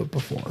wanted to do it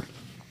before.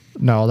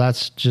 No,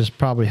 that's just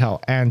probably how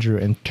Andrew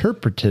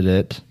interpreted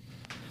it.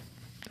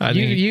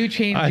 You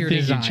changed your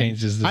design. He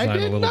changed his design I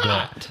did a little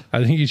not. bit.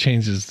 I think he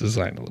changed his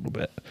design a little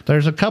bit.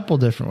 There's a couple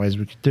different ways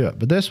we could do it,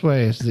 but this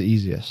way is the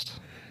easiest.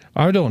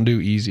 I don't do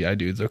easy. I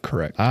do the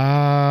correct.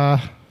 Uh,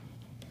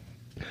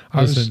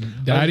 Listen,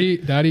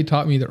 Daddy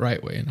taught me the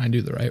right way, and I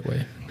do the right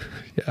way.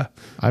 Yeah.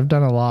 I've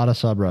done a lot of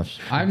sub roughs.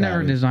 I've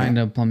never designed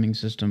a plumbing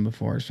system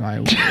before, so I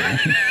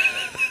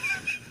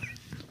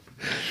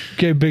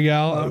Okay, Big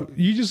Al,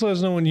 you just let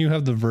us know when you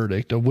have the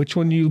verdict of which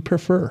one you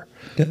prefer.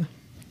 Yeah.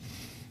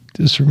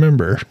 Just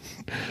remember,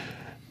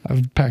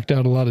 I've packed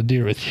out a lot of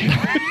deer with you.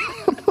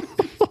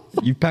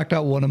 You packed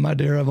out one of my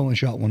deer. I've only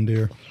shot one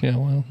deer. Yeah,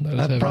 well, that is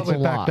I've heavy. probably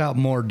That's a lot. packed out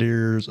more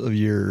deers of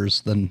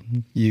yours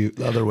than you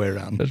the other way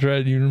around. That's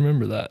right. You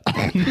remember that.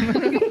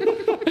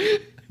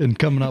 And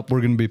coming up,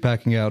 we're going to be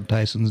packing out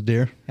Tyson's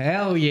deer.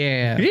 Hell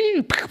yeah.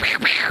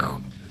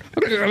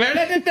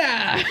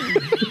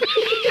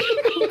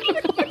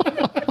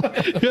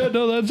 Yeah,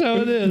 no, that's how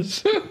it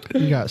is.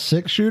 You got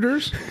 6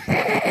 shooters?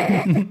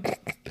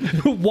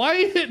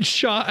 Wyatt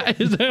shot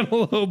his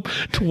antelope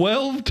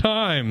 12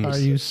 times. Are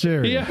you He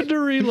serious? had to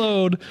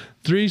reload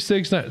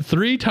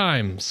 3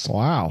 times.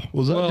 Wow.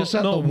 Was that Well, just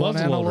at no, the one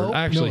muzzleloader. antelope?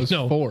 Actually, No, it's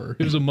no, 4.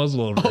 It was a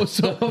muzzleloader. Oh,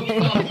 so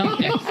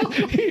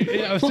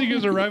yeah, I was thinking it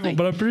was a rifle,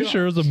 but I'm pretty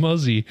sure it was a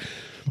muzzy.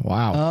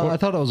 Wow. I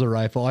thought it was a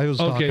rifle. I was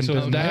Okay, talking so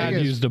to his dad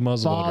His used a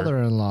muzzleloader.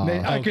 father-in-law.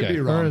 I could Okay. be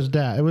Or wrong. his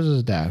dad. It was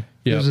his dad.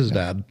 It Yeah. was his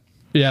dad.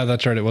 Yeah,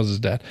 that's right. It was his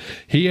dad.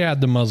 He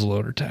had the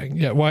muzzleloader tag.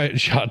 Yeah, Wyatt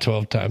shot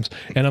 12 times.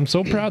 And I'm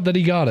so proud that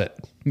he got it.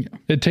 Yeah.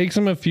 It takes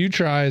him a few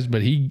tries,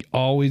 but he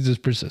always is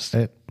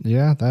persistent.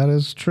 Yeah, that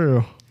is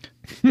true.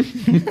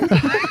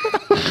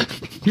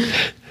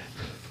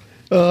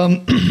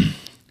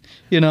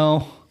 You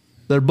know,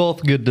 they're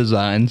both good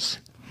designs.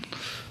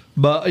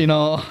 But, you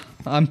know,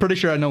 I'm pretty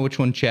sure I know which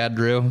one Chad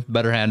drew.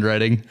 Better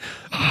handwriting.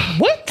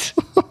 What?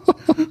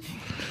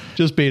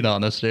 Just being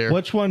honest here.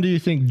 Which one do you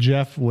think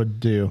Jeff would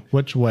do?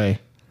 Which way?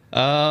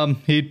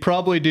 He'd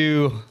probably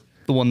do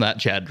the one that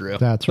Chad drew.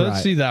 That's Let's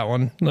right. see that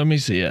one. Let me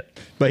see it.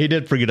 But he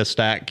did forget a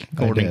stack,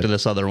 according did. to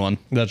this other one.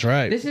 That's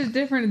right. This is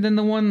different than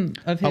the one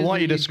of his. I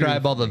want you to that drew.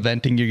 describe all the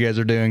venting you guys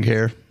are doing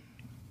here.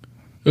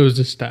 It was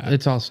just stat.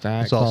 It's all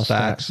stacked. It's all all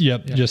stacks.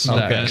 Yep, just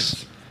Okay.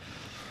 stacks.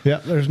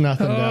 Yep, there's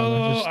nothing down there.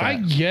 Oh, Just I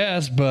stacks.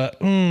 guess, but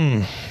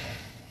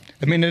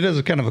I mean, it is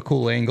a kind of a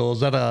cool angle.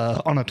 Is that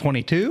on a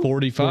 22?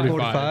 45.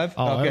 45?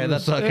 Oh, Okay, it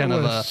that's was- a it kind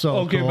of was a... so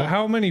Okay, cool. but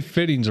how many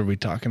fittings are we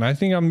talking? I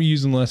think I'm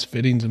using less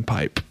fittings and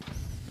pipe.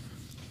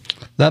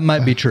 That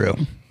might be true.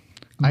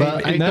 I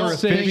But don't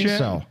that's think efficient.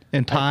 so.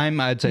 in time,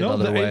 I'd say the No,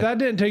 other way. that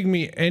didn't take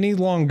me any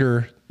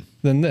longer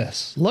than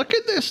this. Look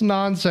at this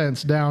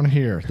nonsense down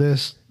here.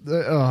 This.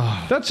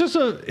 That's just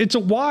it's a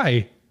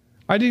Y.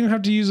 I didn't even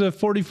have to use a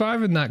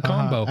 45 in that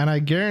combo. And I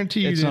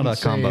guarantee you It's didn't not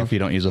a combo save- if you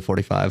don't use a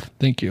 45.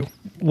 Thank you.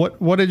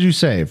 What did you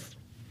save?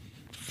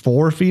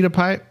 4 feet of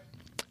pipe?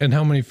 And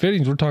how many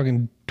fittings? We're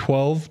talking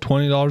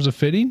 $20 a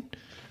fitting?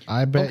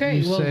 I bet Okay,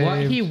 you well, saved. what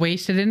he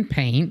wasted in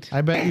paint.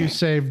 I bet you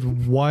saved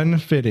 1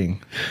 fitting.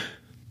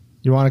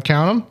 You want to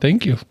count them?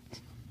 Thank you.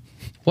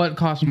 What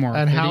cost more?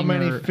 And how fitting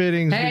many or-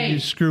 fittings Hey! did you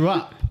screw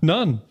up?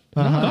 None.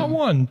 Not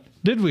one.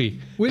 Did we?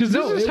 Because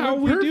No, this is it how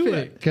we went do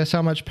perfect. it. Guess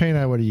how much paint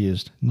I would have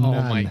used? Oh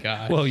None. my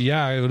god. Well,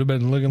 yeah, it would have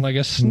been looking like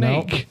a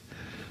snake.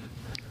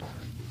 Nope.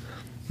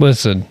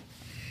 Listen,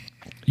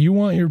 you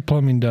want your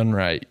plumbing done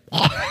right.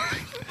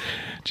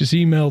 Just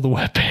email the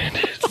wet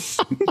bandits.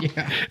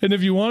 Yeah. And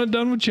if you want it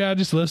done with Chad,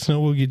 just let us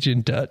know. We'll get you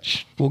in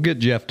touch. We'll get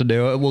Jeff to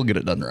do it. We'll get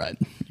it done right.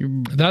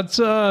 That's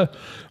I'm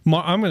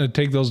going to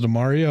take those to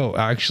Mario.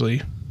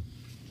 Actually,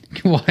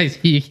 Why so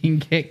you can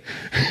get?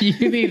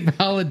 You need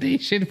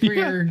validation for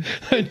your.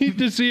 I need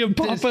to see if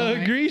Papa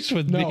Design. agrees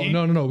with no, me.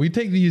 no. We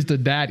take these to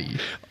Daddy.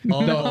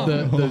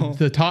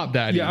 The top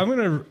Daddy. Yeah, I'm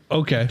gonna.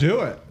 Okay,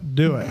 Do it.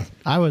 Do it.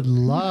 I would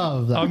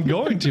love that. I'm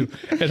going to,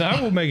 and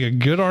I will make a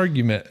good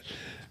argument.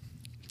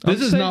 This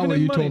I'm is not saving what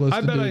him you money. told us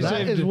I to bet do. I That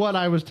saved. is what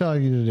I was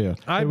telling you to do.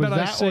 I it was bet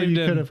I that way saved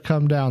you him. could have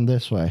come down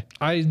this way.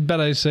 I bet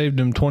I saved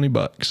him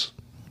 $20,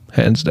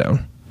 hands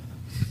down.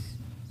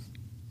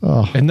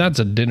 Oh, And that's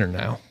a dinner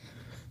now.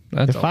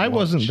 That's if I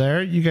wasn't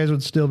there, you guys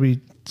would still be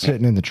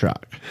sitting in the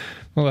truck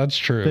Well, that's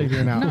true.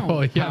 figuring out.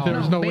 Oh, yeah,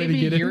 there's no way to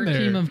maybe get your in there.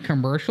 team of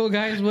commercial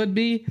guys would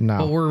be, No.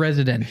 but we're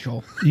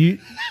residential. You,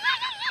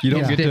 You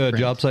don't Yeah. get to a Different.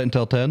 job site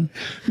until 10?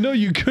 No,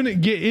 you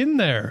couldn't get in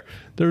there.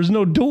 There was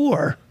no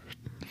door.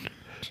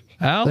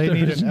 Al, they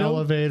need there's an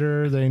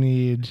elevator. They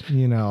need,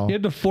 You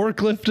had to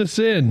forklift us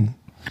in.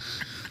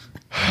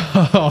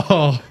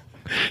 Oh.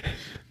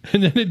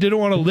 And then it didn't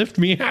want to lift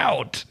me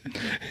out.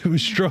 It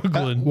was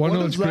struggling. One What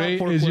of what's is that great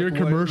for is your weight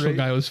commercial rate?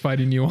 guy was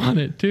fighting you on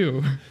it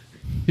too.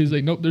 He's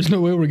like, nope, there's no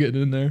way we're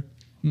getting in there.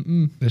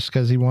 just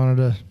because he wanted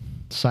to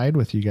side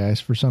with you guys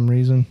for some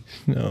reason.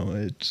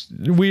 No,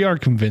 we are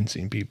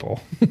convincing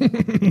people.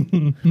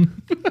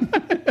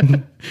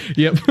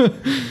 Yep.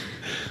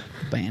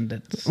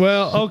 Bandits.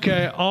 Well,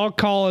 okay, I'll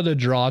call it a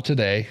draw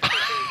today.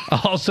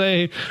 I'll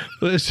say,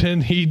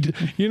 listen,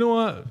 you know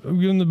what? I'm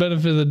giving the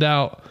benefit of the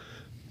doubt.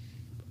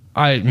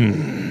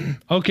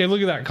 Okay,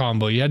 look at that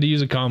combo. You had to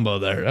use a combo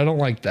there. I don't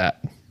like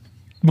that.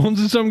 Bones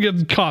and some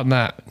get caught in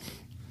that.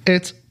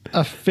 It's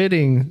a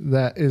fitting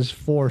that is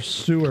for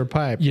sewer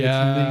pipe.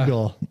 Yeah.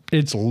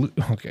 It's legal.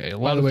 Okay. A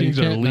lot By the of way, things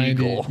are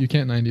legal. You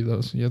can't 90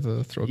 those. You have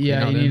to throw. Clean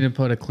Yeah, out you in. need to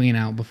put a clean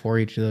out before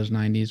each of those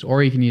 90s,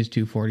 or you can use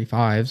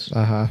 245s.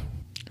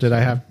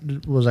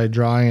 Was I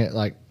drawing it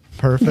like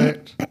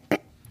perfect?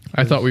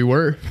 I thought we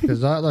were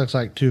Because that looks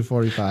like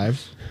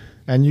 245s.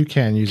 And you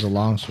can use a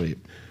long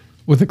sweep.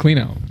 with a clean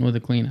out. With a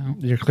clean out.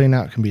 Your clean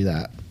out can be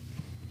that.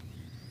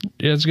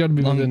 Yeah, it's got to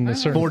be within a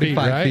certain 45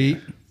 feet, right? feet.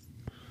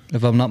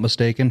 If I'm not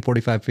mistaken,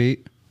 45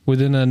 feet.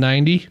 Within a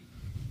 90.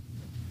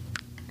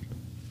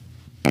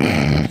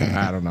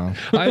 I don't know.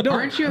 I don't.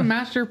 Aren't you a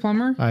master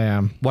plumber? I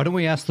am. Why don't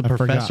we ask the I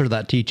professor forgot.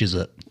 that teaches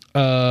it?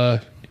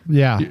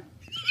 Yeah.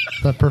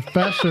 The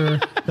professor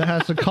that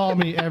has to call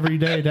me every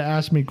day to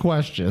ask me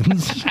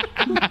questions.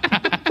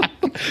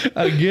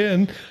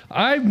 Again,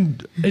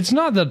 it's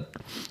not that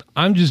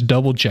I'm just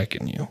double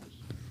checking you.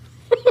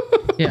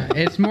 Yeah,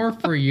 it's more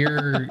for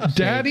your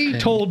Daddy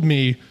sake told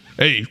me,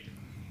 hey,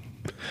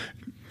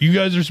 you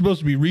guys are supposed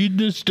to be reading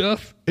this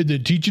stuff and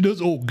then teaching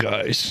us old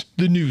guys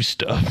the new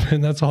stuff.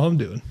 And that's all I'm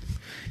doing.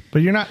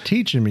 But you're not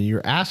teaching me.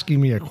 You're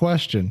asking me a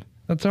question.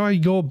 That's how I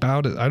go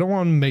about it. I don't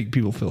want to make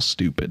people feel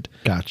stupid.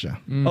 Gotcha.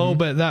 Oh,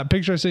 but that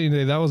picture I sent you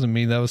today, that wasn't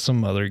me. That was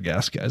some other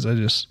gas guys. You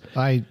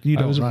I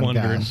don't was run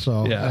wondering. gas,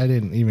 so Yeah. I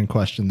didn't even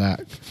question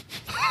that.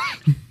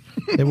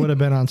 It would have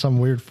been on some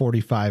weird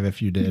 45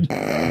 if you did.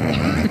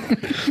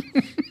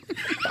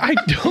 I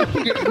don't.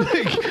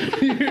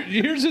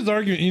 Here's his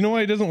argument. You know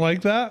why he doesn't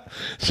like that?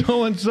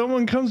 So when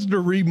someone comes to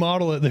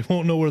remodel it, they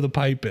won't know where the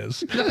pipe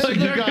is. Like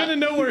they're gonna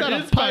know where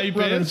his pipe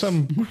running is.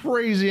 some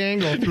crazy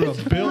angle through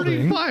a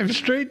building. 45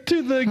 straight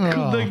to the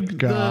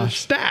gosh.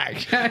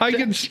 stack. I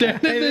can stand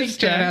I in think this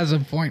Chad stack. has a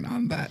point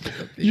on that.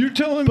 You're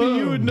telling me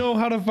you would know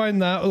how to find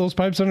those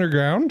pipes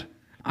underground?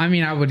 I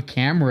mean, I would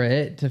camera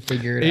it to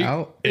figure it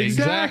out.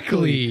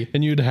 Exactly.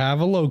 And you'd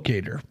have a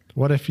locator.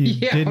 What if you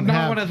Yeah, didn't not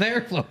have? one of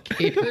their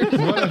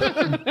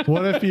locators.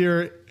 What if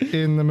you're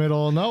in the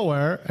middle of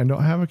nowhere and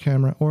don't have a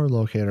camera or a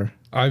locator?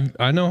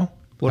 I know.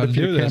 What how if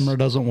to your do this. camera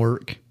doesn't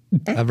work?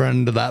 I've run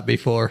into that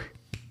before.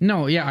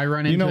 No, yeah, I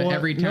run into it what?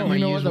 every time I you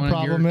know use what the one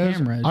problem of your is?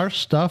 cameras. Our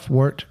stuff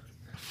worked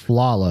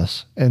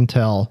flawless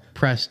until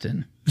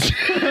Preston.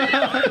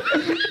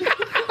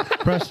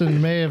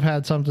 Preston may have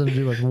had something to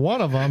do with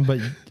one of them, but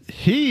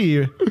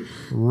he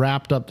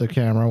wrapped up the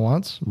camera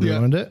once,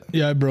 ruined it.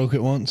 Yeah, I broke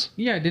it once.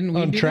 Yeah, didn't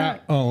we On do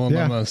trap. Oh, I'm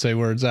Yeah. not going to say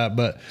where it's at,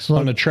 but So-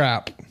 on a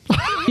trap.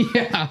 that?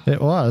 Yeah.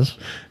 It was.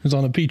 It was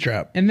on a P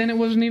trap. And then it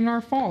wasn't even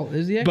our fault. It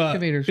was the But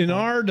excavator's in fault.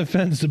 our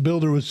defense, the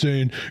builder was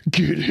saying,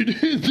 "Get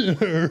it in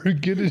there,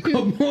 get it in."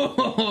 Come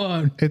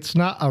on. It's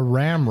not a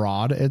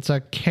ramrod, it's a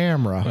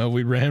camera. Well,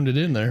 we rammed it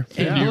in there.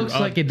 It looks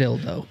like a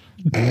dildo.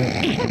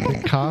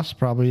 It costs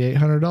probably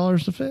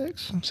 $800 to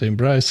fix. Same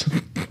price.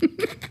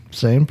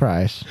 Same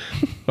price.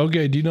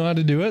 Okay, do you know how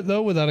to do it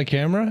though without a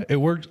camera? It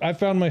works. I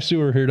found my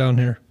sewer here down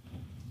here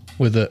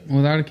with it.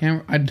 Without a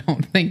camera, I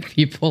don't think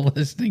people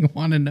listening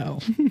want to know.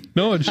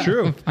 No, it's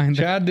true. Find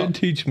Chad it. did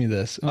teach me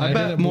this. I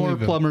bet didn't more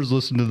believe him. plumbers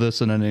listen to this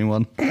than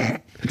anyone.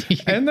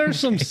 And there's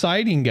some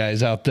siding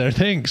guys out there.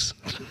 Thanks.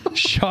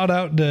 Shout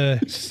out to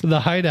the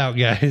hideout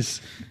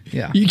guys.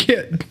 Yeah. You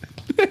can't.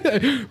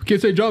 We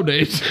can't say job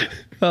names.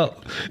 Oh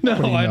no,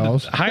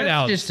 knows.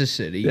 hideout. That's just a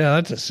city. Yeah,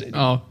 that's a city.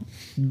 Oh,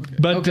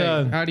 But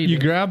Okay, how do you do it?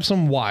 grab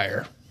some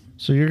wire.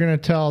 So you're going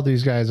to tell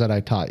these guys that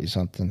I taught you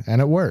something, and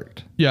it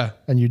worked, Yeah,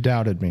 and you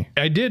doubted me.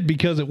 I did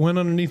because it went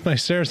underneath my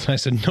stairs, and I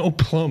said no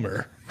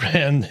plumber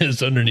ran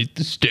this underneath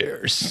the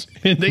stairs,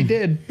 and they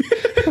did.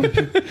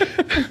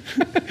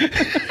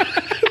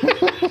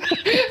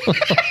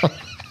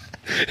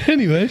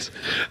 Anyways,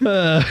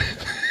 I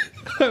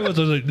was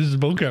like, "This is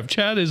bullcrap."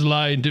 Chad is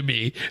lying to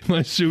me.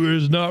 My sewer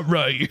is not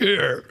right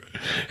here,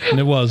 and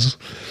it was.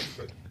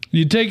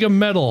 You take a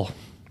metal.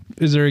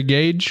 Is there a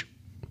gauge?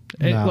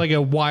 No. Like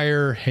a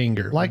wire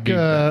hanger. would Like be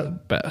a-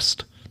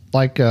 best.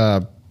 Like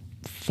a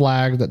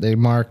flag that they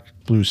mark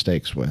blue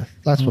stakes with.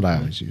 That's what I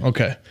always use.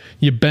 Okay.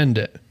 You bend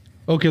it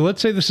Okay,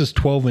 let's say this is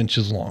 12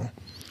 inches long.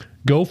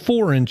 Go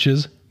 4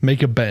 inches,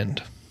 make a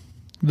bend.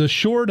 The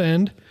short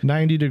end,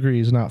 90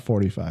 degrees, not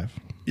 45.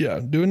 yeah,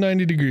 do a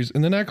 90 degrees,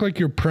 and then act like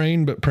you're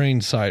praying, but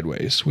praying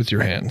sideways with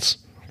your hands.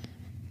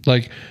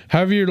 Like,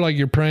 have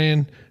you're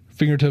praying,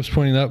 fingertips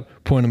pointing up,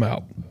 point them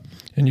out.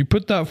 And you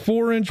put that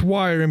 4-inch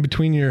wire in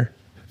between your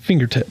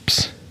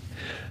fingertips,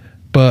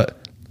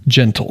 but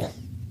gentle,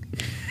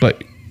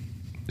 but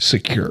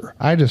secure.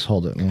 I just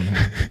hold it in one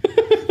hand.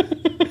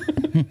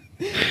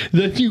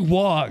 Then you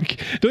walk.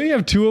 Don't you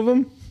have 2 of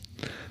them?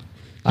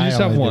 You just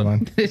have only do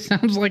one. This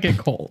sounds like a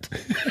cult.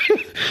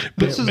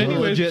 This is a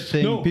legit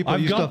thing. People I've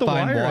used got to the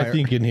find wire, wire. I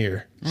think, in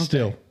here.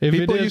 Still. If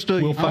People it is, used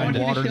to we'll I find want you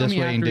to water show this me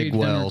way and after dig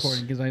you're done wells.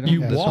 recording, 'cause I don't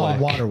You have It's this. called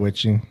walk. water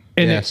witching.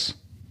 And Yes.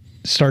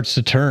 it starts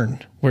to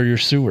turn where your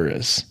sewer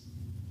is.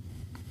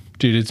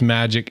 Dude, it's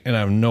magic, and I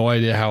have no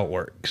idea how it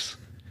works.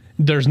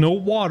 There's no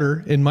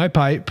water in my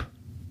pipe.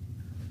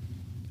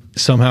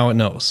 Somehow it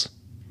knows.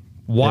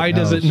 Why It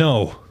does it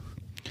knows. know?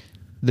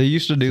 They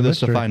used to do It's a this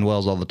to mystery. find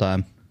wells all the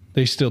time.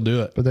 They still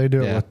do it. But they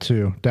do it Yeah. with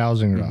 2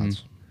 dowsing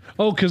rods.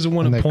 Oh, because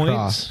when And it they points.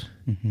 cross.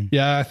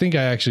 Yeah, I think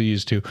I actually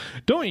used to.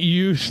 Don't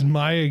use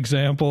my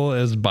example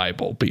as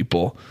Bible,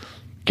 people.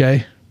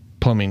 Okay?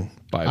 Plumbing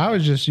Bible. I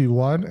would just use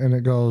one, and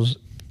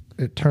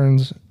it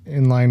turns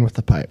in line with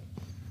the pipe.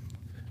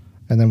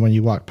 And then when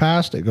you walk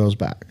past, it goes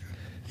back.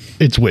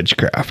 It's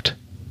witchcraft.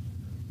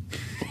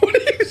 What are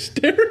you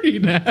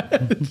staring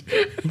at?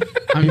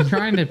 I'm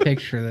trying to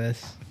picture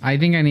this. I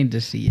think I need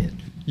to see it.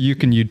 You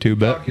can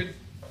YouTube it.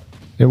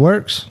 It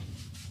works.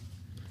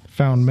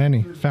 Found many.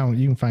 You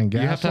can find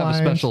gas You have to have a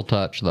lines. special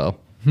touch, though.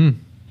 And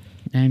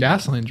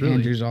Gas lines, really.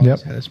 Andrew's always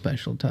Yep. had a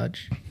special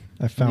touch.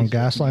 I found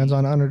gas lines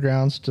on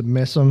undergrounds to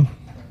miss them.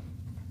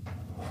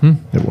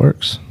 It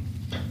works.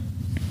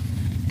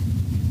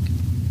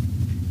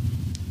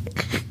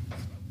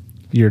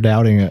 You're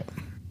doubting it.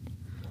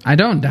 I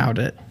don't doubt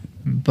it,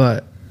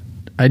 but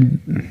I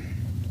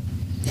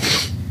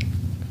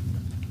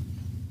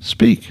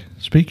Speak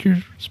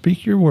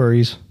your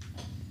worries.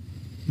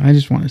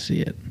 just want to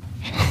see it.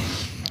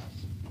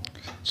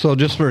 So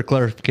just for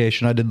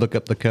clarification, I did look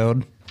up the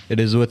code. It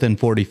is within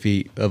 40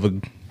 feet of a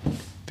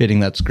fitting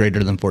that's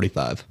greater than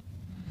 45.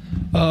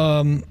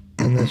 And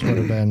this would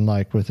have been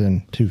like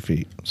within 2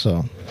 feet.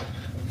 So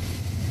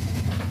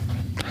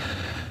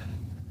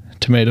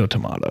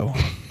Tomato.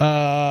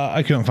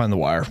 I couldn't find the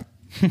wire.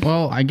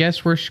 Well, I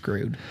guess we're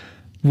screwed.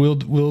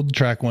 We'll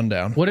track one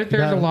down. What if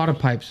there's gotta- a lot of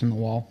pipes in the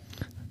wall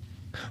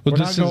Well, we're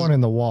not going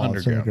in the wall.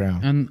 It's in the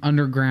ground. and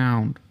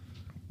underground?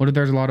 What if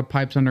there's a lot of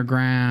pipes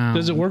underground?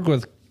 Does it work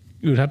with?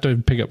 You would have to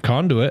pick up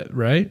conduit,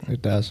 right?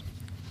 It does.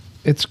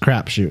 It's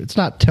crapshoot. It's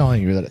not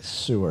telling you that it's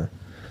sewer.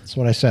 That's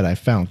what I said. I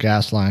found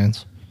gas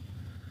lines,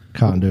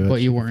 conduits.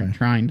 But you weren't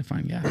trying to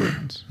find gas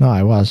lines. No,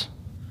 I was.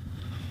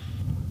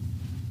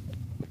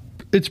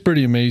 It's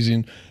pretty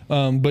amazing.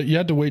 But you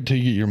had to wait till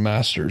you get your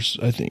master's,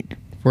 I think.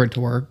 For it to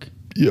work.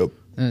 Yep.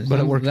 But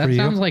it worked that for you?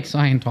 sounds like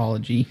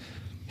Scientology.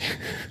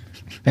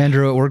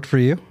 Andrew, it worked for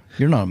you?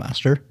 You're not a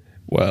master.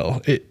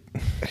 Well, the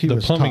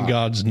was plumbing taught.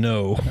 gods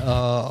know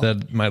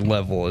that my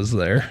level is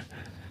there.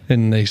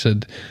 And they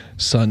said,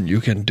 son, you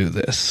can do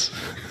this.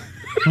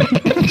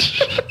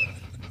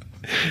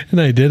 And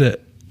I did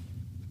it.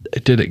 I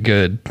did it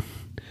good.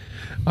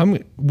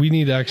 We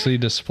need actually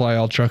to supply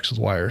all trucks with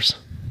wires.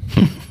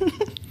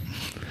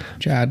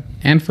 Chad.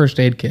 And first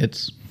aid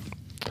kits.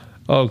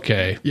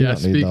 Okay. Yeah,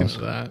 don't need speaking those.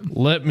 of that,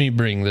 Let me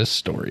bring this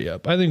story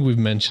up. I think we've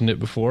mentioned it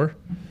before.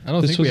 I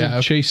don't This think was we a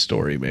have. chase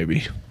story,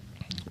 maybe.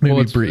 Maybe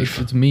Well, it's brief.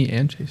 It's me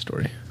and Chase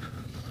story.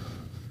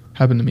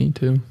 Happened to me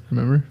too.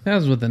 Remember? That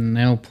was with a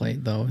nail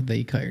plate, though, that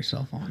you cut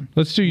yourself on.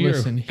 Let's do your,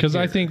 Listen because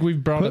I here. think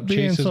we've brought Quit up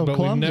being Chase's, so but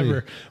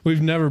clumsy.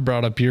 we've never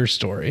brought up your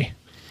story.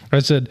 I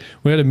said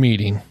we had a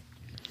meeting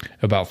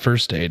about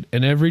first aid,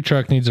 and every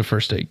truck needs a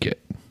first aid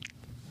kit.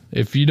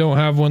 If you don't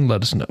have one,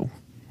 let us know.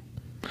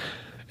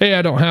 Hey,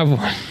 I don't have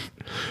one.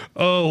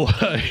 Oh,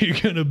 you're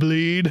gonna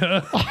bleed,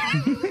 huh?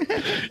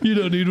 You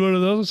don't need one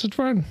of those. I said,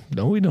 fine.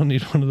 No, we don't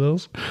need one of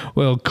those.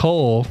 Well,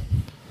 Cole,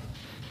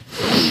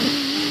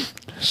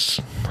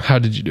 how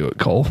did you do it,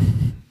 Cole?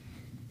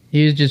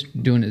 He was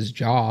just doing his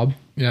job.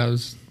 Yeah, I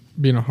was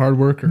being a hard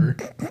worker,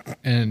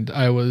 and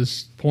I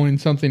was pulling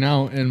something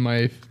out, and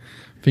my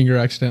finger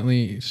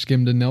accidentally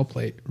skimmed a nail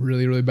plate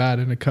really, really bad,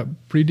 and it cut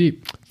pretty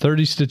deep.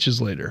 30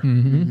 stitches later.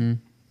 Mm-hmm.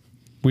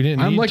 We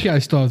didn't I'm need lucky I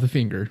still have the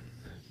finger.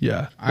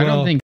 Yeah. I Well,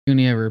 don't think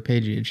Cooney ever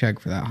paid you a check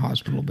for that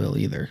hospital bill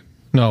either.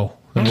 No,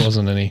 there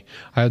wasn't any.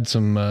 I had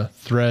some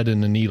thread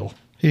and a needle.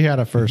 He had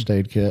a first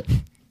aid kit,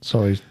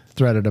 so he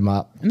threaded him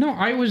up. No,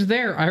 I was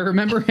there. I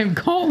remember him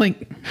calling.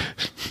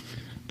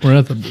 We're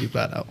going to have to leave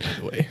that out, by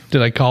the way.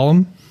 Did I call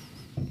him?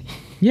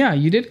 Yeah,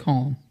 you did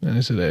call him. And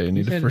I said, hey, I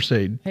need a said- first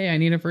aid. Hey, I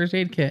need a first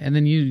aid kit. And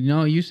then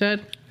you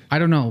said, I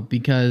don't know,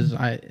 because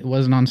it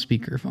wasn't on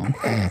speakerphone.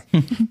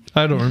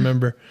 I don't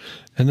remember.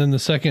 And then the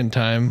second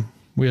time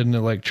We had an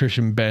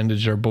electrician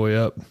bandage our boy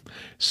up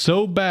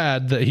so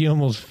bad that he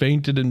almost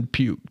fainted and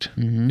puked.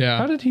 Yeah.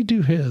 How did he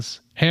do his?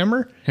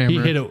 Hammer? He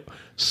Hammer. hit it.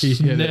 He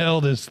hit it.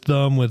 Nailed his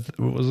thumb with,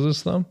 what was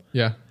this thumb?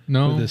 Yeah.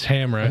 No. With his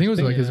hammer. I think it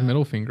was like his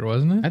middle finger,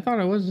 wasn't it? I thought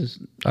it was his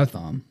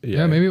thumb.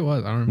 Yeah, maybe it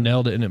was. I don't remember.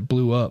 Nailed it and it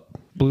blew up.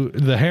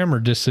 The hammer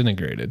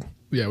disintegrated.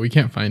 Yeah, we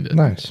can't find it.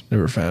 Nice.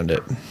 Never found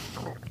it.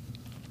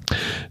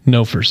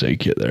 No first aid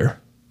kit there.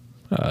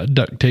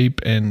 Duct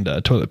tape and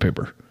toilet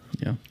paper.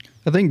 Yeah.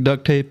 I think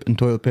duct tape and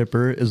toilet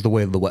paper is the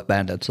way of the wet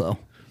bandits, though.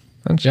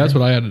 Yeah, that's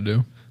what I had to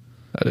do.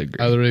 I'd agree.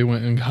 I literally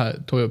went and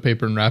got toilet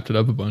paper and wrapped it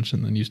up a bunch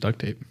and then used duct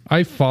tape.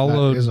 I That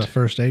followed is a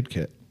first aid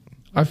kit.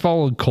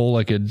 Cole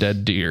like a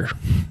dead deer.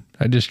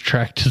 I just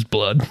tracked his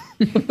blood.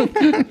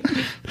 Yeah,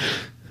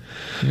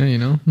 you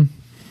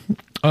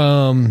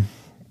know.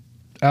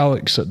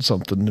 Alex said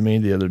something to me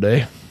the other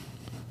day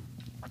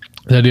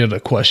that he had a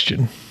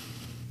question.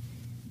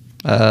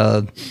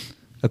 A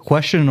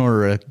question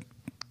or a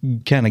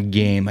kind of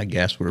game, I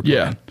guess we're playing.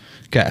 Yeah.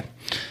 Okay.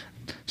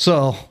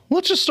 So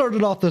let's just start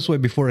it off this way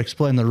before I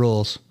explain the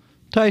rules.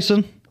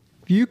 Tyson,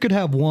 if you could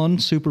have one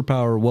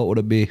superpower, what would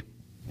it be?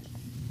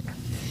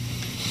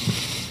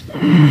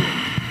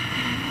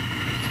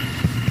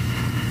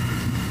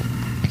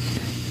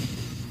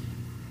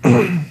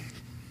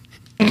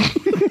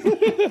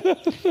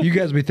 You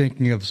guys be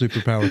thinking of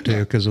superpower too,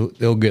 because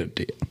they'll get it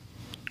to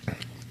you.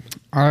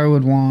 I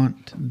would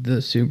want the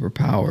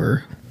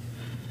superpower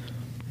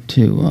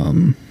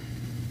to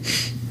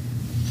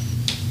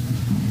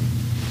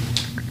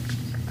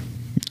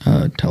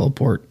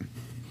teleport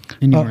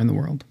anywhere in the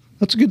world.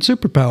 That's a good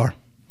superpower.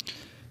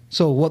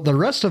 So what the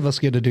rest of us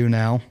get to do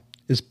now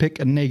is pick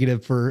a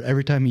negative for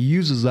every time he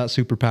uses that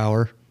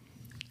superpower.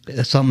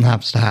 Something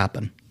has to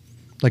happen,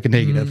 like a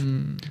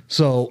negative.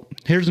 So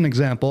here's an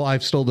example.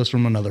 I've stole this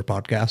from another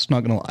podcast.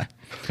 Not gonna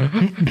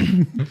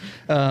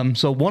lie.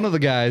 So one of the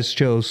guys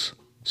chose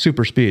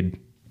super speed,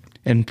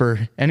 and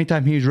for any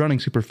time he was running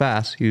super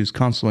fast, he was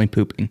constantly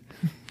pooping.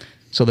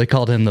 So they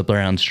called him the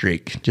brown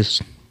streak.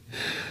 Just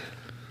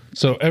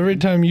So every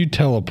time you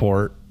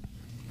teleport,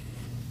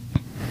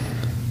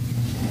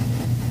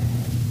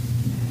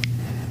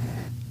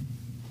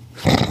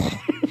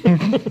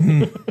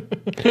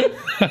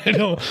 I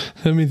don't.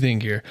 Let me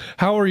think here.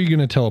 How are you going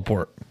to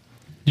teleport?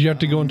 Do you have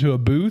to go into a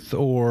booth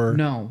or?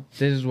 No,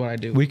 this is what I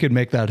do. we could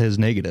make that his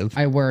negative.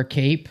 I wear a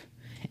cape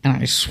and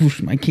I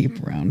swoosh my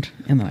cape around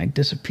and then I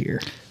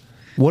disappear.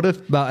 What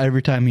if about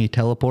every time he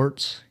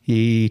teleports,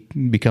 he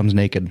becomes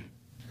naked?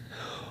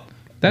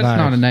 That's Nice.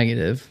 not a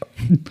negative.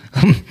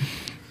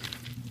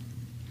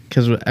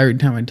 Because every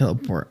time I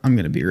teleport, I'm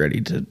going to be ready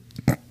to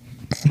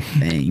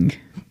bang.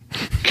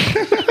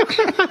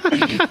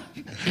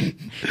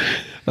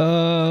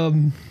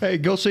 Hey,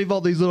 go save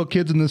all these little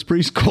kids in this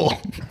preschool.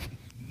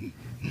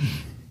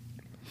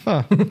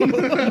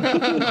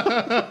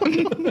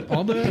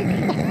 All day.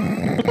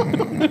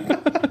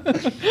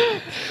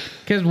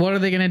 Because what are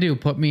they going to do?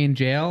 Put me in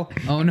jail?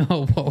 Oh no,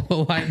 what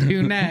will I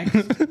do next?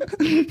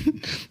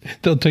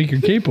 They'll take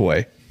your cape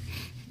away.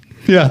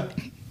 Yeah.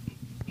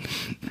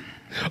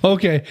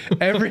 Okay,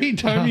 every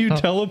time you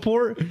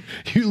teleport,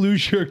 you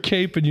lose your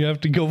cape and you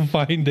have to go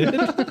find it.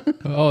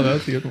 Oh,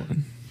 that's a good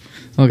one.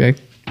 Okay.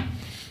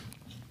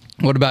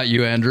 What about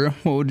you, Andrew?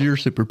 What would your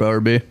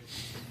superpower be?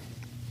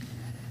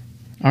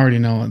 I already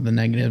know what the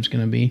negative's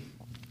going to be.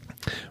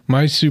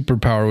 My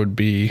superpower would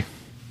be.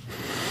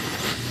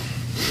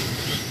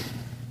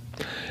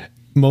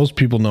 Most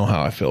people know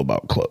how I feel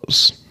about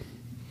clothes.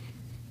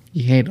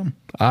 You hate them.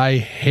 I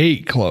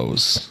hate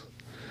clothes.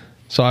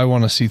 So I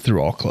want to see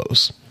through all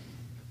clothes.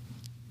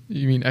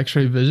 You mean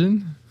X-ray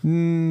vision?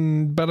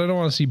 But I don't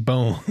want to see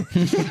bone.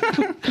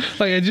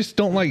 Like, I just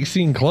don't like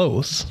seeing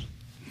clothes.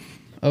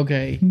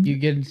 Okay, you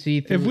get to see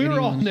through If we were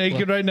all anyone's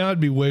naked clo- right now, I'd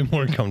be way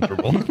more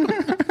comfortable.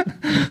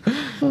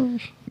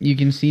 You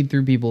can see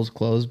through people's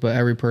clothes, but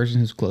every person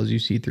whose clothes you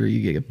see through,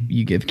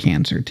 you give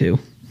cancer to.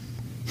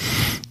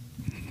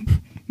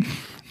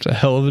 It's a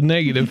hell of a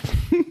negative.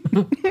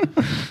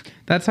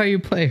 That's how you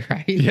play,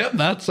 right? Yep,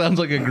 that sounds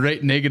like a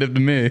great negative to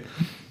me.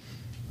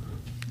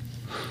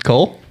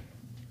 Cole?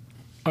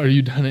 Are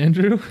you done,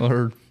 Andrew?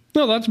 Or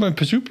No, that's my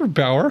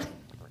superpower.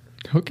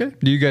 Okay.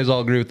 do you guys all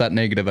agree with that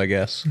negative, I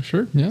guess?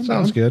 Sure. Yeah.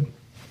 Sounds good.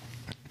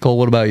 Cole,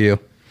 what about you?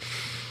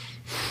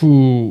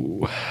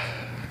 Ooh.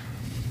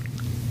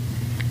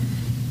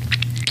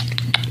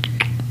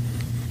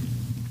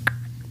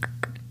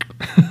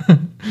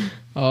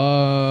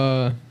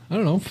 I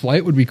don't know.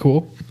 Flight would be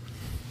cool.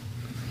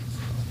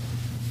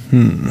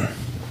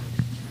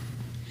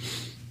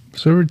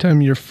 So every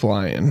time you're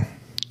flying,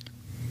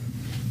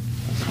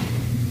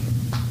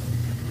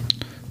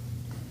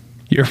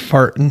 you're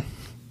farting.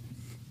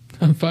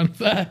 I'm fine with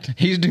that.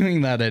 He's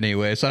doing that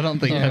anyway, so I don't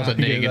think that's a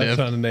Okay, negative. that's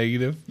not a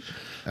negative.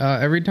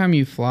 Every time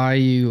you fly,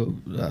 you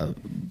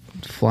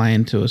fly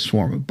into a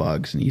swarm of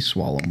bugs and you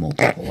swallow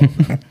multiple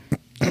of them.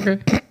 Okay.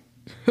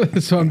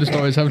 So I'm just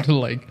always having to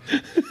like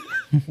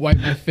wipe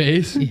my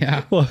face.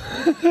 Yeah.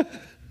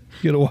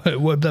 You gotta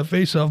wipe that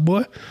face off,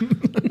 boy.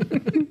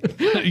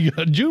 You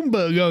got a June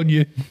bug on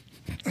you.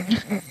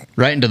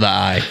 Right into the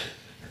eye.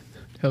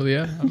 Hell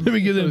yeah. Let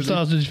me get them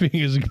sausage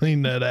fingers and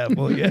clean that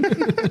apple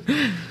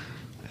again.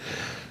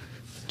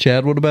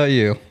 Chad, what about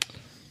you?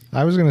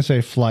 I was going to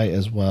say flight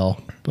as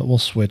well, but we'll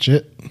switch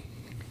it.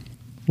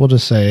 We'll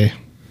just say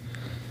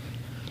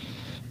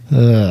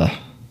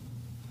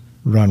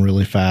run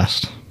really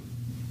fast.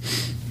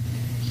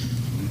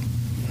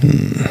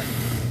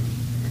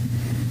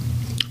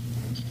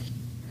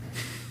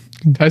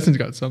 Tyson's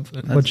got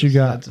something. What you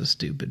got? That's a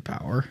stupid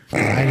power.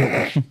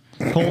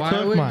 Cole Why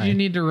took would mine. you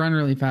need to run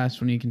really fast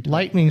when you can?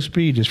 Lightning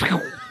speed is.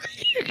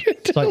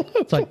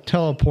 It's like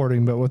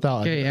teleporting, but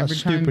without Okay, a every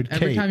stupid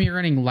cape. time you're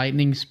running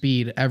lightning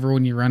speed,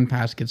 everyone you run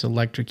past gets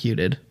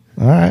electrocuted.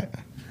 All right.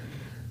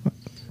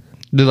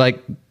 Do like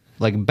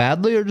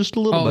badly or just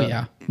a little Oh, bit?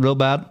 yeah. Real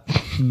bad?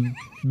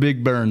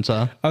 Big burns,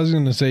 huh? I was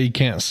going to say you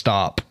can't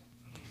stop.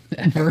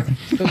 Ever.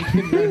 So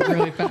you can run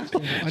really fast.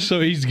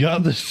 So he's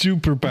got the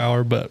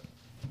superpower, but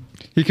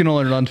He can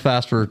only run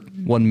fast for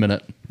 1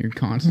 minute. You're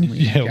constantly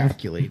Yeah.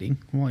 ejaculating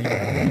while you're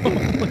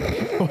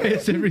Why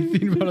is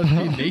everything about us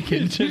being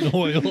naked? it's an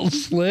oil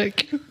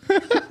slick.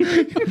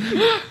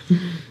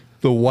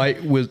 The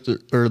white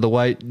wizard or the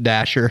white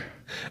dasher.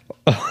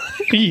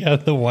 Yeah,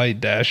 the white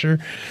dasher.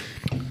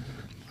 I'll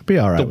be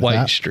all right The with white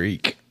that.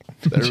 streak.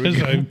 Just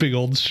a big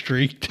old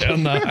streak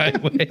down the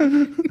highway.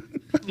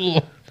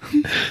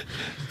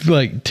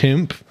 Like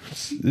Timp.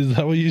 Is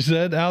that what you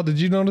said? Al, did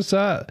you notice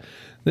that?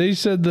 They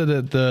said that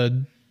at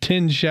the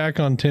tin shack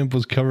on Timp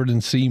was covered in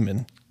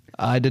semen.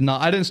 I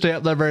didn't stay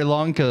up there very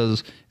long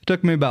because it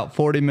took me about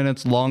 40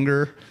 minutes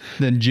longer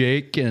than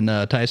Jake and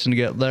Tyson to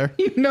get there.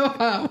 You know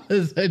how it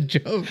was a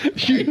joke.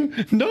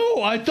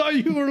 No, I thought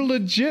you were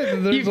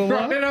legit. There's You a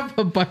brought lot. it up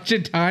a bunch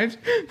of times.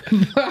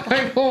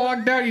 I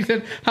walked out. You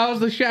said, "How's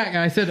the shack?" And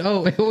I said,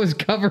 "Oh, it was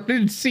covered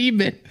in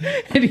semen."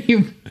 And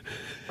you,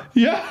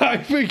 Yeah, I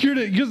figured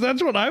it because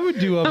that's what I would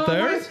do how up am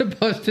I there.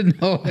 supposed to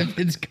know if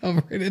it's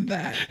covered in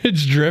that?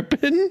 It's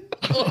dripping.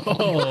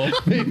 Oh,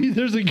 maybe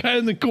there's a guy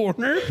in the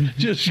corner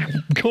just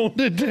going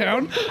to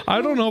town.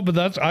 I don't know,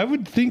 but I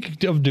would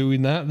think of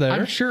doing that there.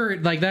 I'm sure,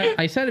 like that.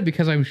 I said it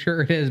because I'm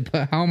sure it is.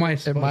 But how am I It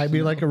supposed? might be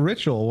to like a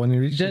ritual. When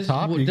you reach Does, the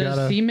top, you does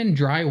gotta semen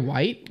dry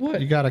white?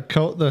 What?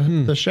 coat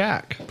the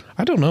shack.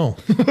 I don't know.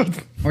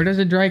 Or does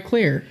it dry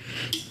clear?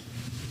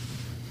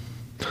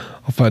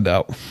 I'll find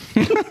out.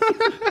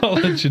 I'll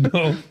let you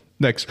know.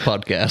 Next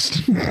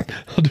podcast.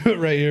 I'll do it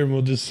right here and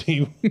we'll just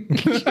see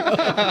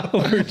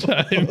over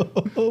time.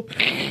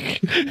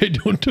 Hey,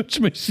 don't touch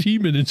my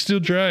semen. It's still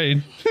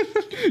drying.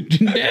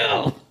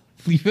 Janelle,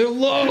 leave it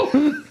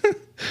alone.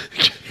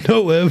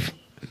 No, Ev.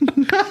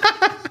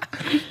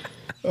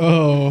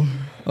 Oh,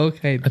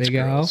 Okay, Big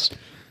Al.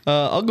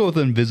 I'll go with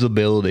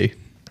invisibility.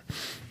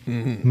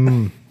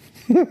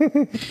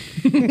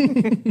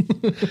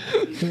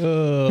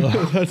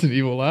 that's an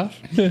evil laugh.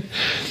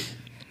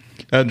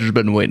 I've just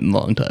been waiting a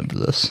long time for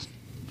this.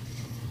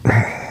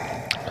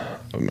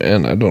 Oh,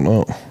 man, I don't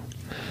know.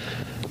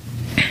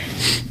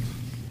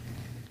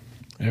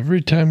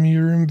 Every time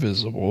you're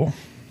invisible.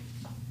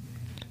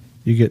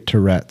 You get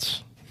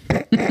Tourette's.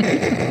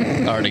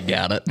 I already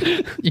got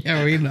it.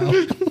 Yeah, we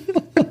know.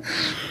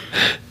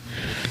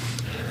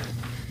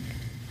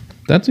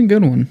 That's a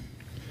good one.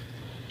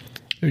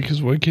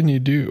 Because what can you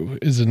do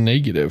is a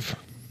negative.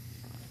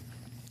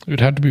 It would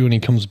have to be when he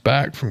comes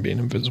back from being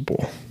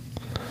invisible.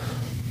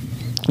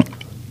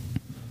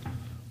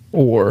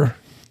 Or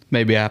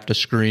Maybe I have to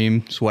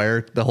scream,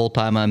 swear the whole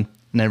time and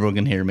everyone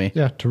can hear me.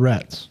 Yeah,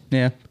 Tourette's.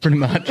 Yeah, pretty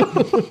much.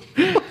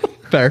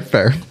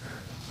 Fair.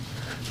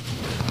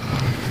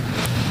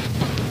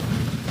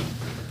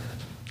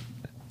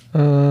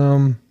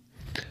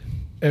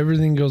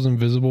 everything goes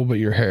invisible but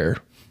your hair.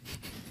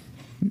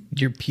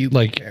 Your pubic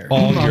Like hair.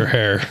 all your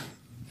hair.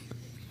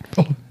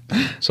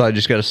 So I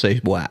just got to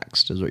say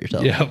waxed is what you're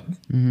telling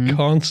me. Yeah.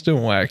 Constant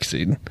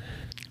waxing.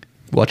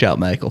 Watch out,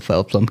 Michael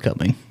Phelps. I'm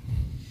coming.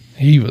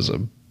 He was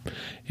a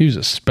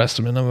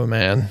specimen of a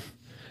man.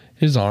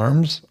 His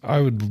arms, I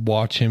would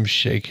watch him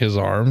shake his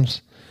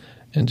arms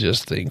and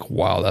just think,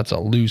 wow, that's a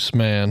loose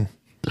man.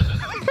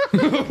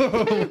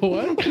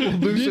 What?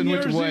 Loose in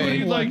which way?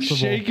 He'd like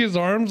shake his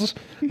arms,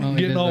 he getting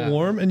did all that.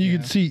 warm, and you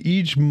could see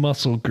each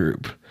muscle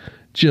group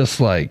just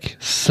like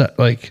set,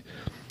 like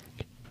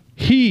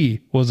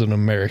he was an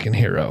American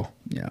hero.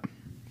 Yeah.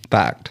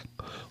 Fact.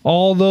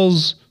 All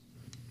those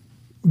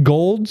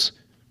golds,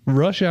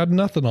 Russia had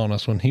nothing on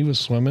us when he was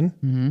swimming,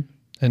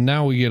 and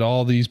now we get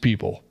all these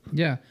people.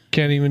 Yeah.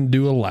 Can't even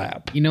do a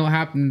lap. You know what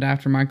happened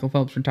after Michael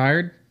Phelps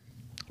retired?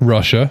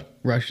 Russia.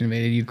 Russia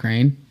invaded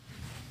Ukraine.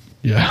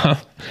 Yeah.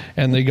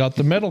 And they got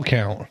the medal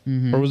count.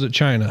 Or was it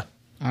China?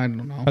 I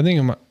don't know. I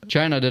think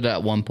China did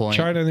at one point.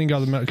 China, I think, got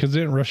the medal. Because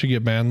didn't Russia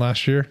get banned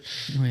last year?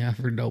 Oh, yeah,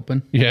 for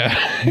doping. Yeah.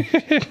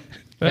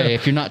 Hey,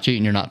 if you're not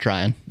cheating, you're not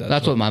trying.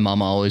 That's what my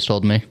mama always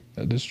told me.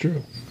 That is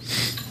true.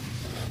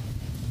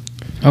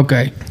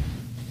 Okay.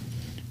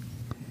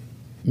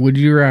 Would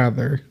you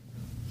rather?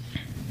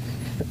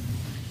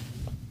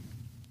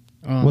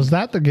 Was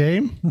that the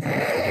game?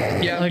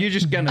 Yeah, you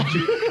just gonna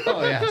choose.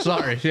 Oh yeah,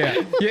 sorry. Yeah,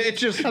 it's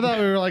just. I thought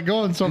we were like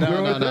going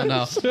somewhere.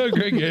 No. So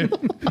great game.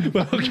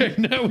 Well, okay,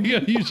 now we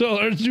gotta use all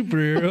our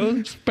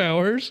superheroes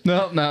powers.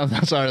 No.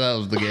 Sorry, that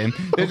was the game.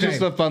 It's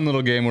just a fun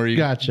little game where you.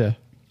 Gotcha.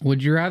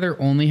 Would you rather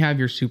only have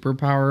your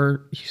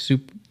superpower,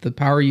 the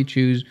power you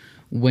choose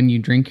when you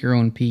drink your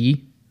own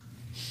pee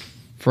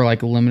for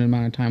like a limited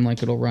amount of time,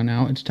 like it'll run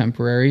out, it's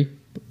temporary,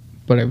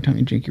 but every time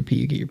you drink your pee,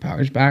 you get your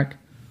powers back?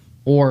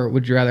 Or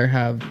would you rather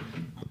have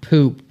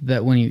poop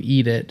that when you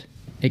eat it,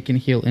 it can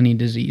heal any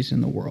disease in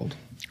the world?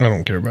 I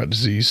don't care about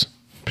disease.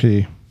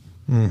 P.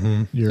 So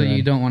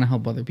you don't want to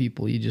help other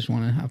people. You just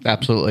want to have...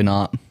 Absolutely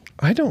not.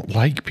 I don't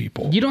like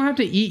people. You don't have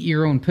to eat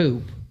your own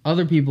poop.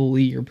 Other people will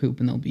eat your poop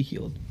and they'll be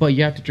healed. But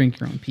you have to drink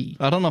your own pee.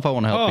 I don't know if I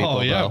want to help people.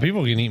 Oh yeah, though.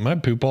 people can eat my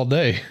poop all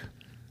day.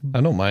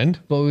 I don't mind.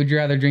 But would you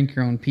rather drink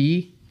your own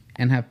pee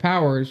and have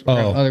powers, or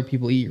have other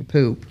people eat your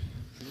poop?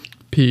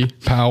 P.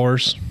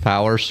 Powers.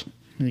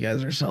 You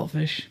guys are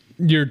selfish.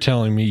 You're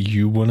telling me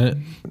you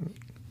wouldn't?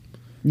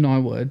 No, I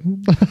would.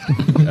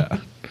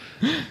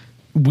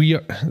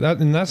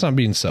 And that's not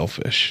being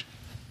selfish.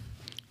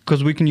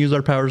 Because we can use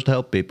our powers to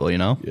help people, you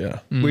know? Yeah.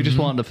 We just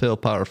want to feel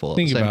powerful at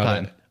Think the same about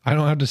time. it. I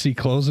don't have to see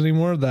clothes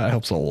anymore. That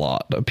helps a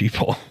lot of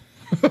people.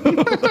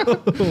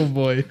 Oh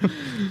boy.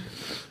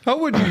 How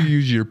would you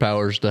use your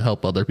powers to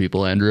help other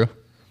people, Andrew?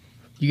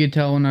 You could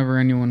tell whenever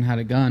anyone had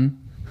a gun.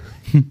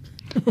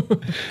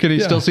 Can he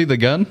Yeah. still see the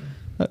gun?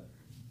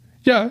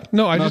 Yeah.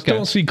 No, I just Okay.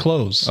 don't see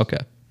clothes. Okay.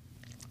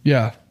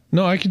 Yeah.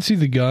 No, I can see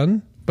the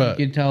gun, but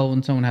You could tell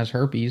when someone has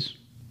herpes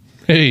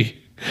hey,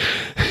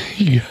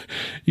 you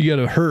got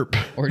a herp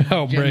or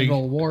outbreak.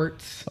 genital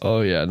warts.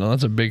 Oh yeah, no,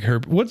 that's a big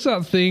herp. What's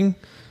that thing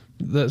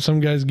that some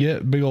guys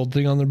get? Big old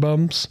thing on their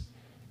bums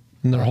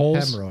and their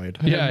holes. Hemorrhoid.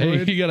 Yeah,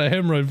 hey, you got a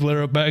hemorrhoid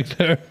flare up back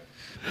there.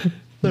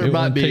 There You might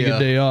wanna be take a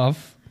day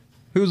off.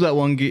 Who's that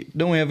one?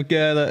 Don't we have a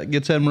guy that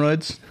gets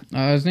hemorrhoids?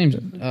 His name's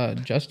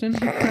Justin.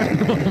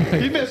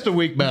 He missed a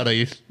week about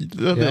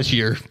this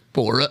year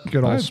for it.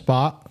 Good old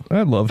spot.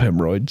 I love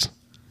hemorrhoids.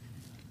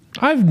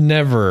 I've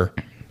never.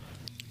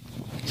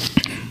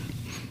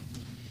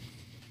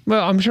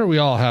 Well, I'm sure we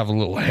all have a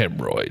little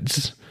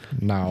hemorrhoids,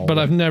 No. but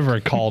I've never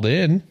called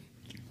in.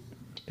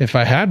 If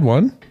I had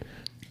one,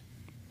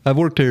 I've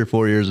worked here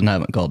 4 years and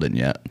haven't called in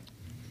yet.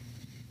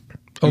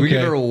 Do we get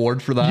Okay. a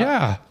reward for that?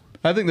 yeah,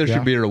 I think there Yeah.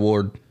 should be a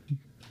reward.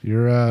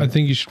 You're I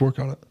think you should work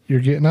on it. you're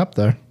getting up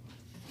there.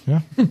 Yeah.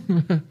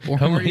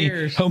 4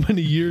 years. How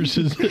many years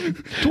is it?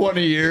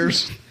 20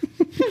 years.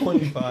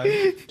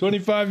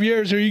 25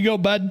 years. Here you go,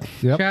 bud.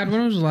 Yep. Chad,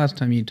 when was the last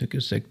time you took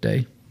a sick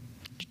day?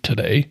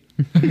 Today.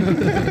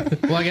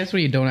 Well, I guess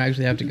when you don't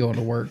actually have to go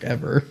into work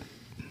ever.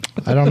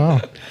 I don't know.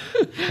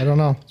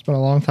 It's been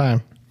a long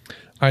time.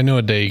 I know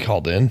a day he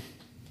called in.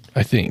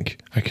 I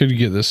think I could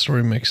get this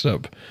story mixed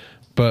up,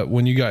 but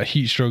when you got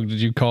heat stroke, did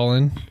you call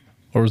in,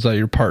 or was that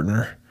your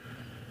partner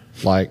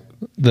Like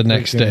the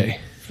next freaking- day?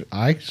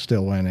 I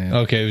still went in.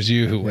 Okay, it was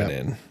you who went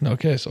in.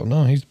 Okay, so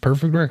no, he's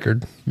perfect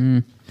record.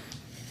 Who's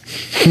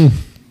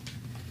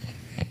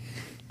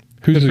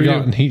Good for you.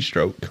 gotten heat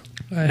stroke?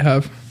 I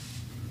have.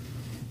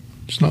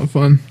 It's not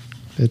fun.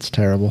 It's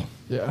terrible.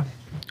 Yeah.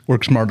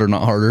 Work smarter,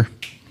 not harder.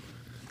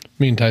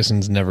 Me and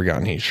Tyson's never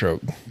gotten heat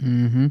stroke,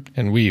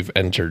 and we've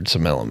entered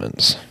some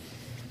elements: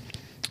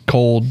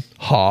 cold,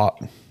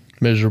 hot,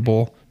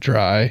 miserable,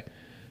 dry,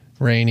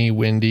 rainy,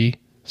 windy,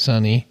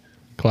 sunny,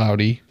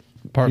 cloudy,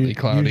 partly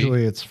cloudy.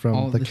 Usually it's All from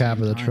at the the cab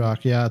same of the time.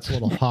 truck. Yeah, it's a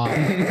little hot.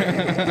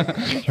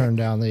 Turn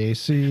down the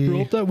AC.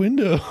 Roll up that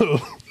window.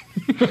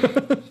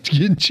 It's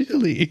getting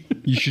chilly.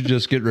 You should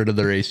just get rid of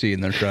their AC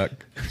in their truck.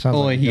 Sounds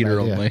Only like a good heater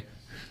idea. only.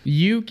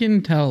 You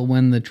can tell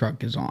when the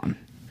truck is on.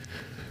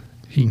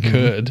 He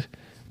could,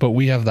 but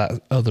we have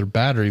that other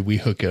battery we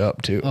hook it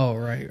up to. Oh,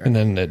 right. And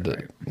then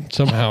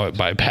somehow it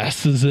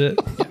bypasses it.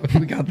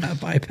 We got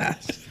that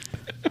bypass.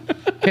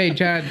 Okay,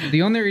 Chad,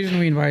 the only reason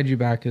we invited you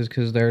back is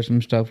because there's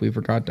some stuff we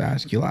forgot to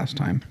ask you last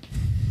time.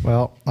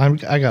 Well,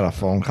 I got a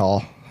phone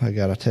call I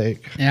gotta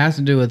take. It has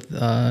to do with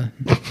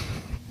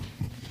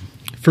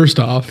First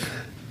off,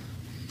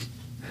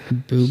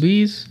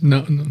 boobies.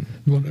 no,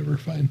 whatever,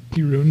 fine.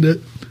 You ruined it.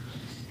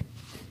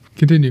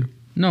 Continue.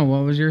 No,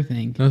 what was your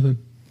thing? Nothing.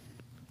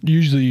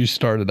 Usually you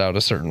start it out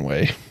a certain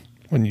way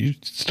when you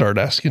start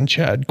asking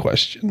Chad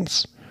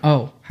questions.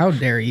 Oh, how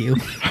dare you?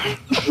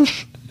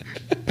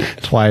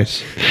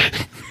 Twice.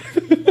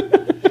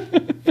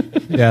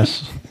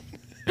 Yes.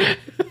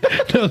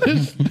 No,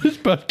 this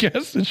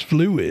podcast is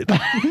fluid.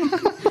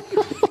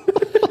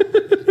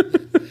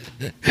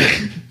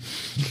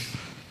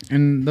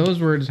 And those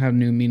words have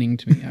new meaning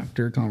to me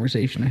after a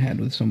conversation I had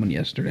with someone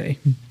yesterday.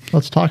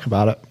 Let's talk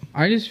about it.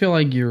 I just feel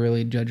like you're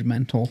really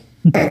judgmental.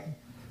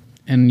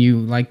 And you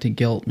like to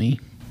guilt me.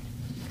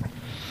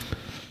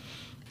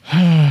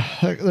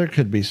 There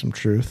could be some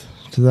truth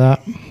to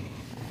that.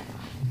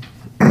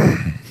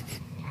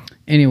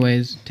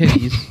 Anyways,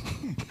 titties.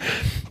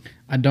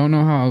 I don't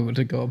know how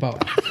to go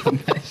about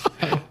this.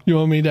 You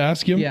want me to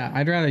ask him? Yeah,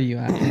 I'd rather you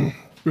ask.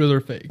 Real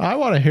or fake? I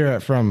want to hear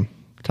it from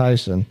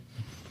Tyson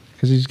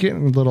because he's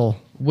getting a little.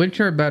 Which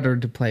are better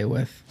to play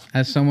with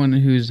as someone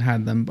who's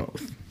had them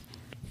both?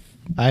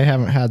 I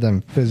haven't had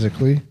them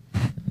physically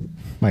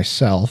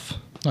myself.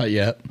 Not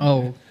yet.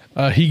 Oh,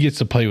 He gets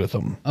to play with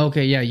them.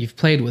 okay. Yeah, you've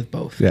played with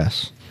both.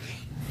 Yes.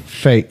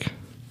 Fake.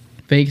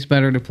 Fake's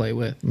better to play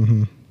with.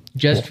 Mm-hmm.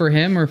 Just for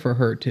him or for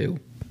her too?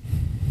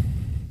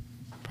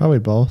 Probably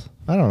both.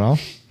 I don't know.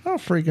 I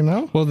don't freaking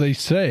know. Well, they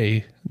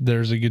say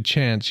there's a good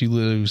chance you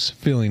lose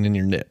feeling in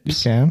your You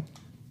nips. can.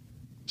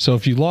 So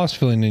if you lost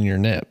feeling in your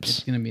nips,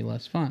 It's gonna be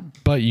less fun.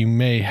 but you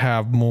may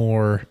have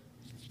more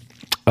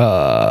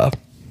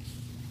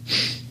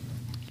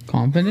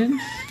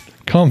Confidence?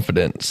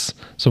 confidence.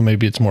 So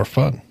maybe it's more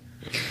fun.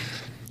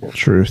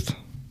 Truth.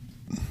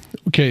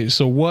 Okay,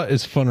 so what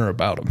is funner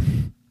about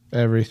them?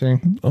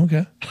 Everything.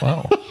 Okay,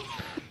 wow.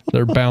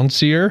 They're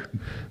bouncier.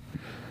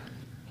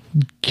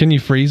 Can you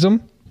freeze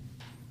them?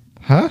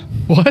 Huh?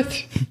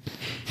 What?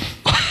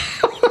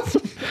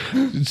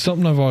 It's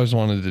something I've always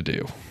wanted to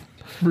do.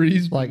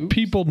 Freeze. Like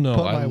People know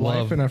put I my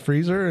love wife in a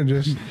freezer and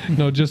just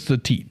just the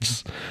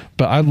teats,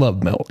 but I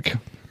love milk.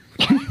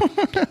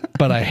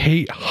 But I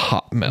hate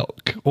hot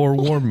milk or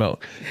warm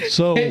milk.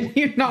 So Can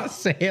you not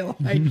say it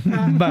like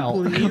that?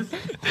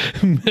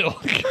 Please?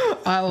 milk.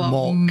 I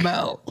love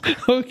milk.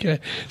 Okay.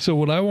 So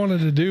what I wanted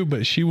to do,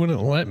 but she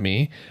wouldn't let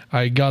me,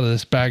 I got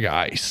this bag of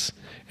ice.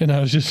 And I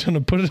was just going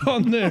to put it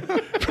on there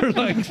for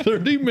like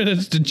 30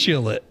 minutes to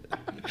chill it.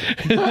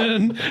 And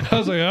then I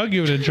was like, I'll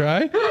give it a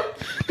try.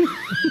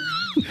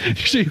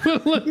 She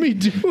wouldn't let me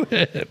do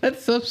it.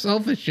 That's so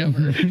selfish of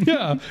her.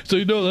 Yeah.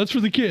 So, that's for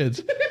the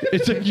kids.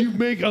 It's like you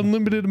make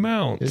unlimited it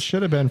amounts.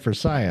 should have been for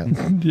science.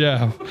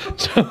 Yeah.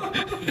 So,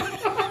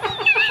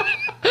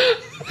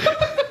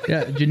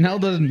 Yeah, Janelle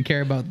doesn't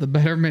care about the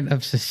betterment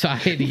of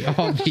society,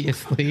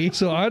 obviously.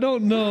 so I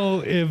don't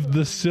know if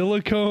the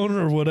silicone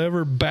or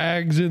whatever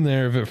bag's in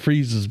there, if it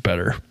freezes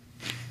better.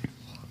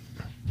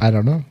 I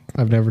don't know.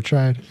 I've never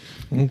tried.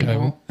 Okay.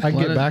 Well, I can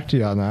let get it- back to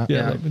you on that.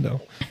 Yeah, let me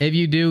know. If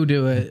you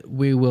do it,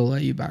 we will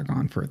let you back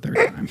on for a third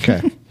time.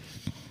 Okay.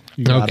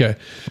 You got Okay. it.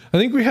 I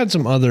think we had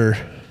some other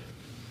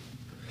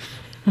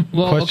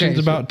Well, questions okay,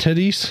 so- about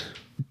titties.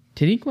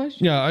 titty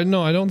question? Yeah, I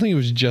know. I don't think it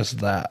was just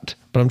that,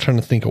 but I'm trying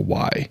to think of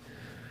why.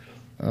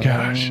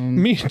 Gosh,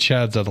 me and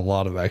Chad's had a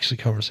lot of actually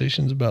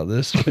conversations about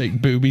this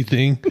fake booby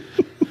thing.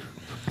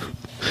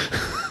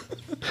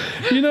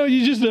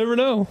 You just never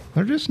know.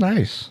 They're just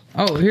nice.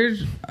 Oh,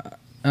 here's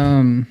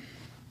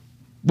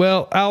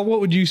Well, Al, what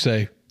would you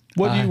say?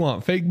 What do you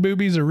want, fake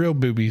boobies or real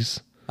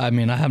boobies? I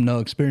mean, I have no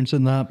experience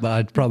in that, but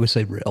I'd probably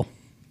say real.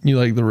 You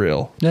like the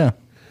real? Yeah.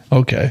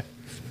 Okay.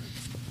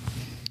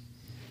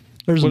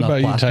 There's What enough about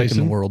you, plastic in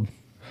Tyson? the world.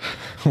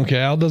 Okay,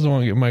 Al doesn't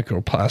want to get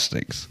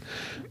microplastics.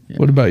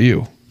 What about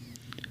you?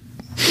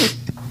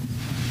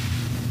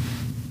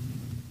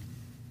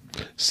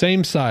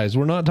 Same size.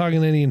 We're not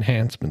talking any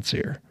enhancements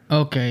here.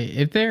 okay.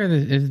 If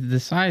the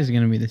size is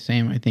gonna be the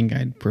same, I think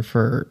I'd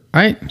prefer.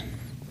 I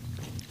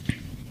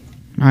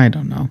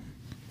don't know.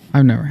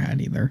 I've never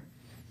had either.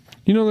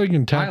 They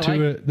can tattoo like-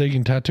 it. They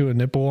can tattoo a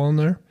nipple on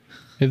there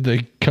if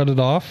they cut it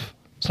off.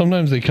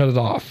 Sometimes they cut it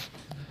off.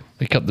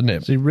 They cut the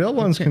nip. See, real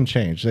ones can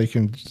change. They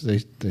can. They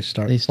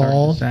start. They start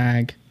fall. to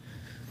sag.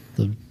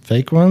 The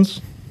fake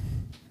ones.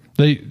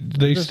 They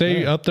just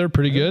stay there. up there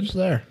pretty They're good. just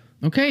there.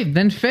 Okay,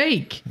 then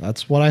fake.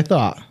 That's what I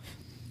thought.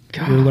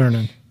 God. You're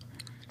learning.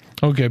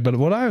 Okay, but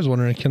what I was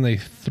wondering, can they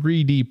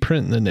 3D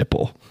print the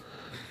nipple?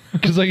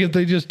 Because like if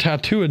they just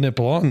tattoo a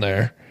nipple on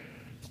there,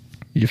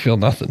 you feel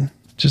nothing.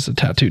 Just a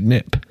tattooed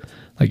nip,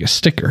 like a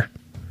sticker.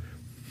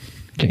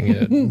 Can you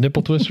get a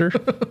nipple twister?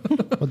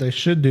 What they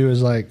should do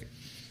is like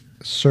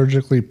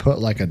surgically put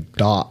like a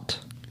dot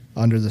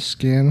under the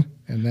skin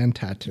and then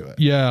tattoo it.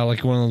 Yeah,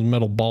 like one of those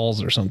metal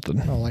balls or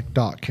something. Oh, like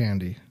dot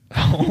candy.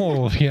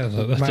 Oh yeah,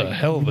 that's a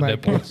hell of a might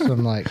nipple. Put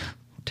some like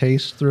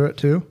taste through it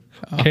too.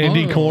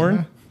 Candy Oh.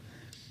 corn.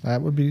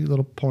 That would be a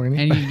little pointy.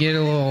 And you get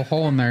a little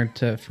hole in there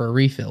for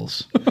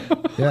refills.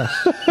 Yes.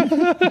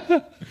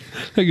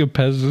 Like a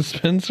Pez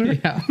dispenser.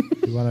 Yeah.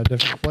 You want a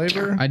different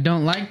flavor? I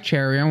don't like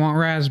cherry. I want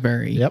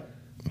raspberry. Yep.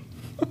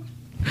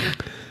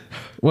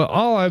 Well,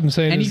 all I'm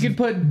saying And is you could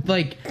put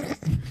like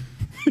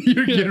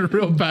You're getting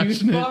real juice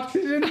passionate.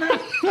 boxes in there.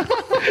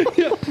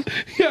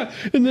 yeah,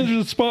 and then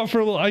there's a spot for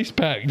a little ice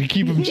pack to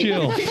keep them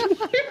chill.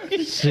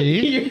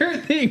 See? Your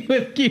thing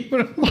with keeping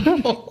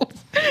them cold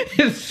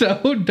is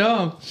so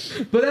dumb,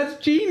 but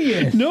that's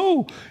genius.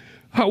 No,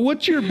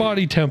 what's your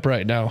body temp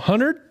right now?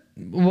 100?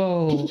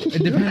 Well,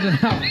 it depends on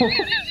how.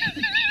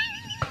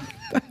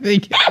 I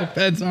think it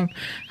depends on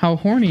how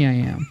horny I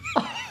am.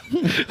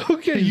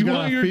 Okay, you got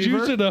want a your fever?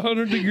 juice at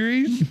 100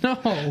 degrees?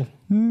 No.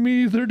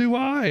 Neither do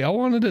I. I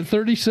want it at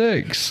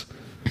 36.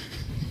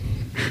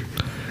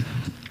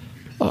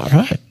 All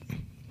right.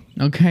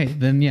 Okay,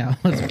 then yeah,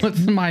 let's put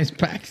some ice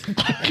packs.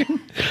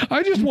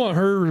 I just want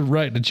her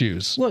right to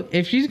choose. Look,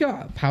 if she's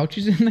got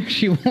pouches in there,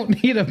 she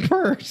won't need a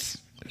purse,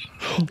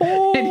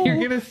 and you're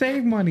gonna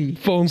save money.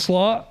 Phone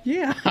slot?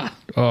 Yeah.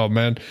 Oh,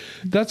 man.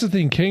 That's the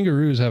thing.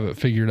 Kangaroos have it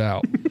figured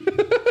out.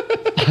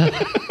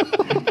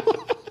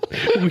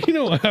 We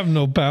don't have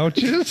no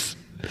pouches.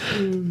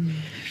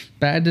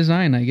 Bad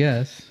design, I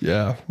guess.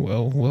 Yeah,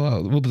 well,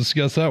 we'll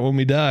discuss that when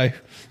we die.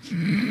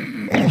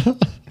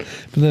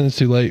 But then it's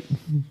too late.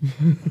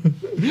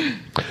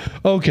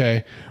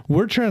 Okay,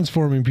 we're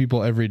transforming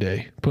people every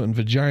day, putting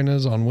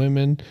vaginas on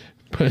women,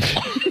 putting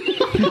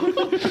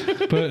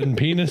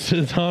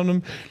penises on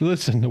them.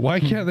 Listen, why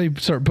can't they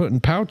start putting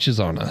pouches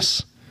on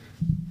us?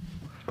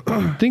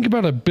 Think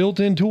about a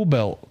built-in tool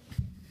belt.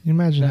 You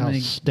imagine That how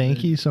makes-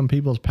 stanky some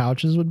people's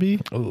pouches would be?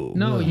 Oh,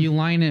 No, you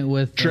line it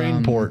with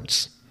train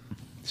ports,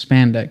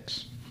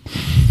 spandex.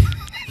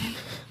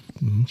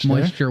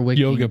 Moisture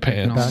wicking Yoga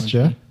pants. technology.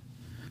 Gotcha.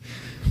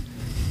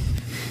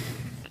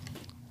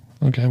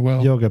 Okay,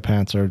 well, Yoga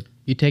pants are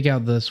You take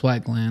out the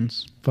sweat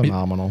glands.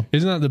 phenomenal.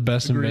 isn't that the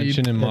best Agreed.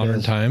 invention in It modern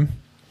is. time?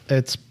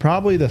 It's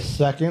probably the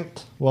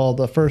second. Well,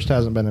 the first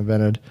hasn't been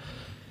invented.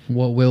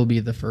 What will be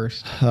the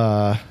first?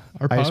 Ice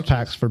pouches.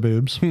 packs for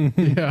boobs.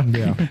 Yeah.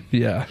 Yeah.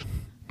 Yeah.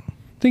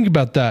 Think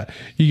about that.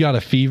 You got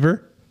a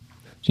fever,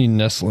 you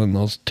nestle in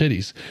those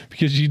titties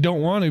because you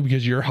don't want to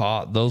because you're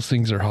hot. Those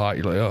things are hot.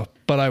 You're like, oh,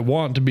 but I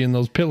want to be in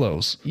those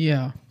pillows.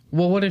 Yeah.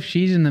 Well, what if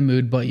she's in the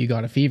mood, but you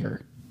got a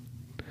fever?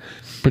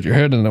 Put your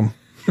head in them.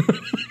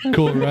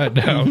 Cool it right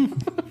down.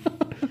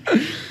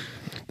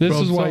 This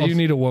is why you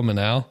need a woman,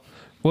 Al.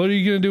 What are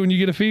you going to do when you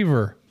get a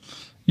fever?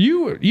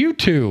 You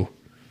two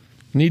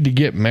need to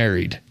get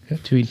married.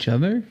 To each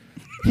other?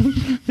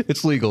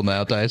 It's legal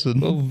now, Tyson.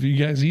 Well, you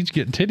guys each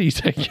get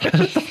titties, I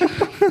guess.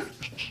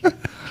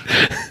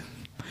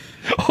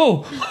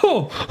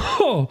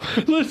 Oh,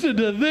 listen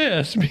to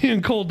this. Me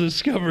and Cole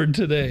discovered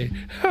today.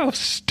 How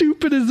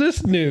stupid is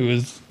this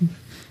news?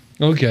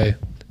 Okay,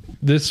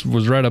 this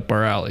was right up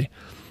our alley.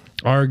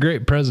 Our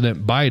great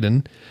President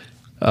Biden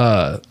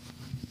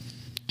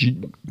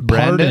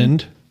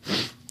pardoned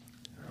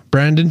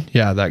Brandon?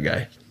 Yeah, that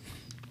guy.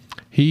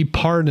 He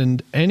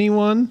pardoned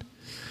anyone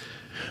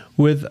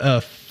with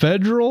a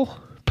federal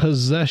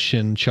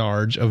possession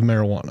charge of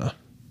marijuana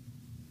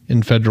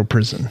in federal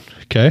prison.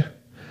 Okay.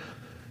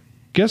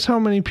 Guess how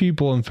many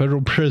people in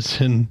federal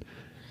prison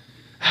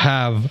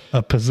have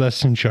a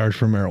possession charge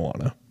for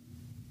marijuana?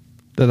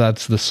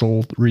 That's the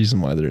sole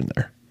reason why they're in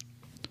there.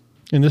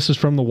 And this is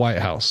from the White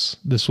House.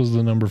 This was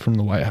the number from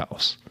the White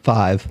House.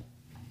 5.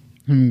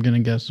 I'm going to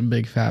guess a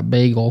big fat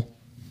bagel.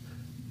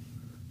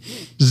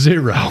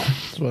 0.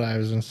 That's what I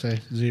was going to say.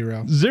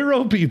 0.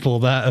 0 people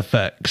that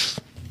affects.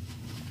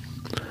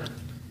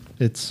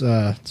 It's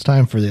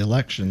time for the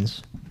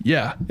elections.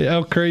 Yeah.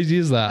 How crazy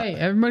is that? Hey,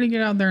 everybody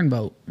get out there and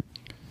vote.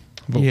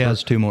 He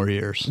has 2 more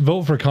years.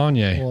 Vote for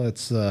Kanye. Well,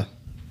 it's Midterms.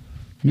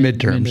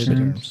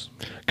 midterms.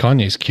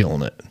 Kanye's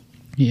killing it.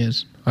 He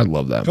is. I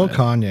love that. Go man.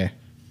 Kanye.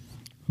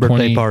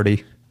 Birthday 20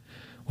 party.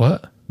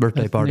 What?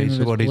 Birthday That's the name party is of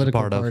his what he's a political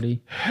part of.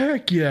 party.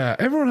 Heck yeah.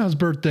 Everyone has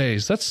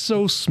birthdays. That's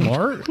so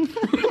smart.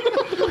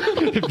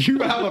 If you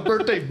have a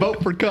birthday,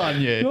 vote for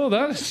Kanye. No,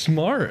 that is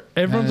smart.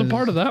 Everyone's That a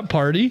part is- of that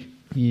party.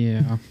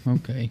 Yeah.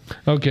 Okay.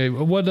 Okay.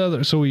 What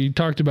other? So we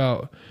talked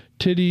about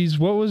titties.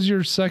 What was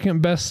your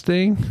second best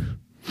thing?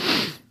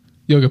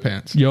 Yoga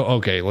pants.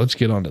 Okay. Let's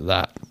get onto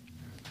that.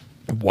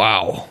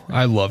 Wow.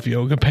 I love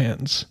yoga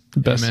pants. The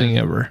best Amen. thing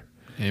ever.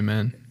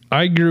 Amen.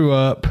 I grew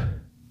up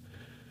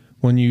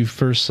when you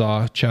first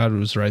saw Chad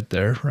was right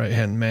there, right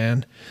hand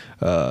man.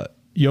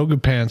 Yoga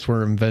pants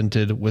were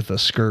invented with a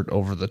skirt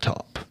over the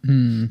top.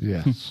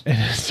 Yes.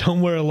 And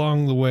somewhere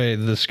along the way,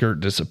 the skirt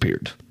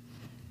disappeared.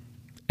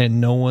 And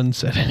no one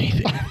said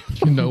anything.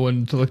 No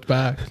one looked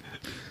back.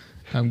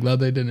 I'm glad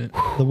they didn't.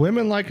 The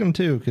women like them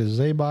too because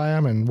they buy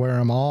them and wear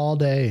them all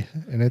day,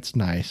 and it's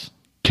nice.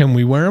 Can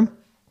we wear them?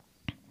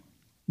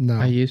 No,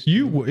 I used to.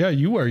 You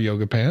wear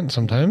yoga pants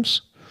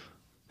sometimes.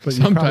 but you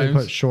probably sometimes.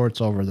 put shorts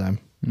over them.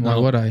 Why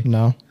would I?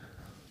 No,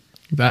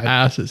 That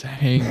ass is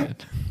hanging.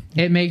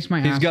 It makes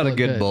my He's ass got a look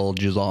good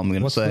bulge, is all I'm going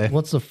to what's say.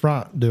 what's the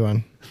front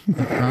doing?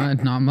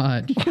 Not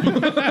much.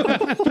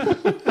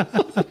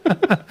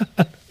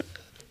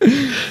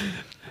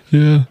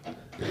 Yeah.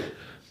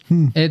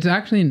 It's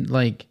actually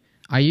like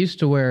I used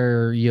to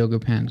wear yoga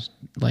pants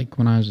like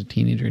when I was a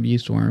teenager. I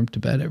used to wear them to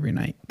bed every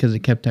night because it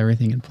kept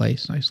everything in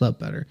place. I slept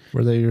better.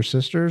 Were they your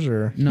sisters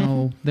or?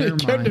 No, They they're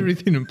kept mine.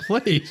 everything in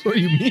place. What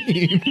do you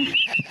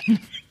mean?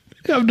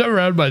 I've never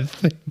had my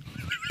thing.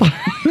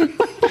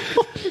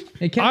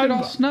 It kept it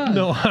all snug.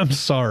 No, I'm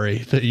sorry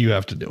that you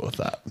have to deal with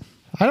that.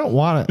 I don't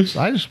want it.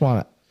 I just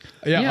want it.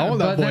 Yeah, I want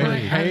that but then boy at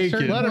a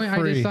certain hanging. point,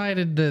 I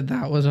decided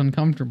that was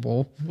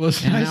uncomfortable. Well,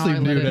 it's And nice now I sleep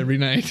let nude it- every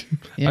night.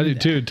 I do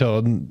too,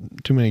 till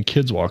too many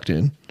kids walked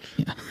in.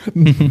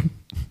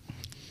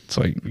 It's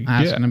like,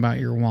 Asking yeah. about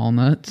your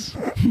walnuts.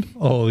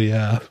 Oh,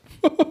 yeah.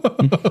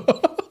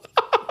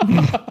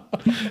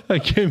 I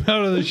came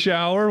out of the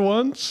shower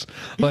once.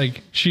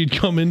 Like, she'd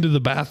come into the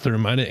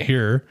bathroom. I didn't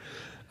hear her.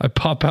 I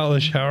pop out of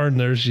the shower, and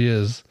there she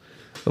is.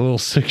 A little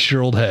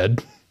 6-year-old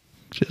head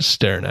just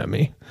staring at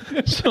me.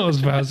 So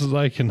as fast as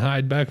I can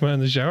hide back behind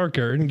the shower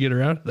curtain and get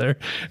her out of there.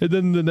 And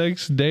then the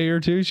next day or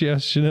two, she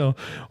asked Chanel,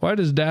 why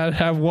does Dad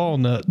have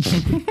walnuts?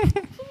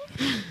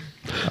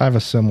 I have a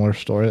similar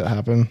story that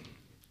happened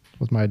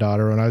with my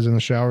daughter when I was in the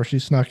shower. She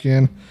snuck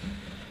in,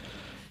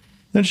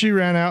 Then she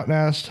ran out and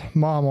asked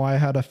Mom why I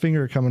had a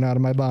finger coming out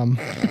of my bum.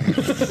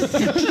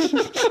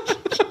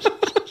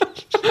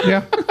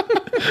 Yeah.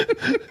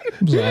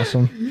 It was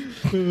awesome.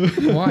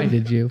 Why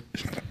did you?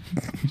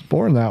 It's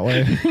born that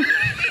way.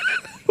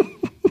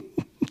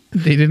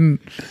 They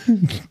didn't.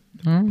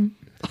 You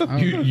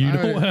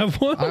don't have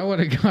one? I would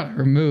have got it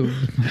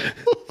removed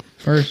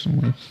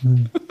personally.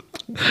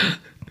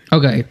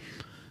 Okay,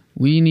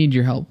 we need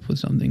your help with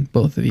something,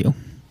 both of you.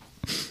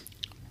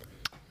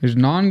 There's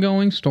an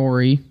ongoing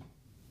story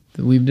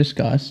that we've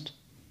discussed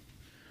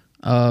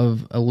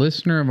of a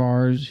listener of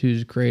ours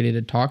who's created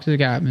a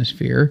toxic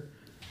atmosphere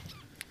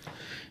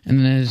and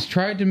then has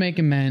tried to make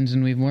amends,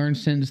 and we've learned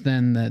since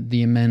then that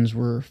the amends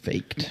were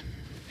faked.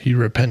 He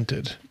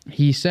repented.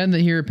 He said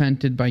that he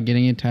repented by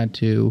getting a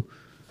tattoo.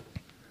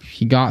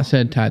 He got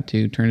said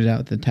tattoo. Turns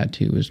out the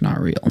tattoo is not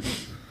real.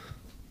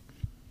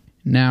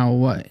 Now,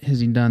 what has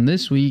he done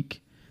this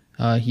week?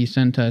 He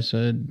sent us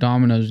a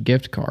Domino's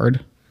gift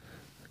card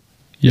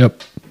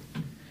Yep.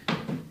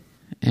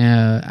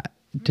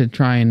 to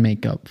try and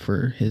make up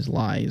for his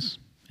lies.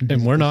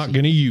 And we're not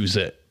going to use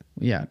it.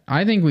 Yeah,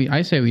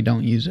 I say we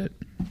don't use it.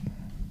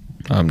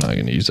 I'm not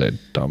going to use that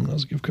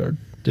Domino's gift card.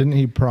 Didn't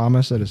he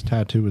promise that his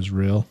tattoo was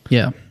real?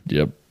 Yeah.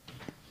 Yep.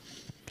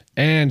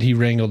 And he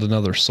wrangled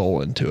another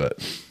soul into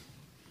it.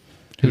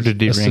 Who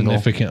did he A wrangle?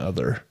 significant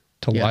other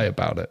to Yeah. lie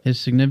about it. His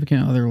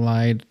significant other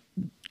lied,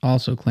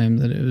 also claimed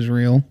that it was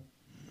real.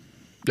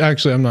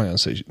 Actually, I'm not going to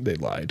say they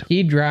lied.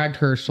 He dragged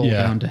her soul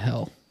Yeah. down to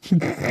hell.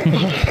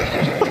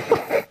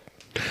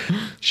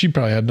 She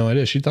probably had no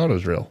idea. She thought it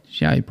was real.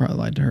 Yeah, he probably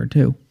lied to her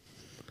too.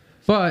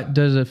 But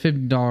does a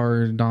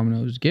 $50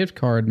 Domino's gift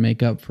card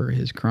make up for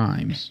his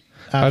crimes?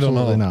 Absolutely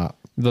I don't know. not.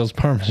 Those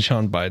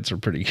Parmesan bites are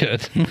pretty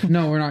good.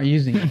 No, we're not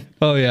using it.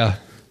 Oh, yeah.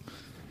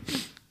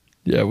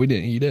 Yeah, we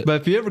didn't eat it.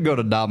 But if you ever go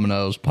to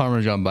Domino's,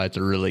 Parmesan bites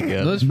are really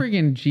good. Those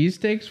freaking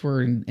cheesesteaks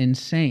were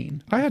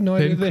insane. I had no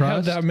idea Thin they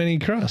crust? had that many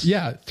crusts.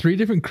 Yeah, 3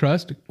 different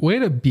crusts. Way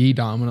to be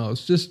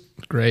Domino's. Just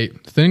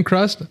great. Thin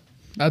crust,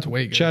 that's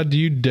way good. Chad, do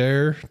you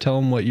dare tell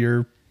them what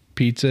your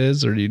pizza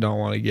is, or do you not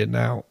want to get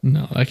out?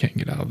 No, I can't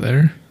get out of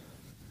there.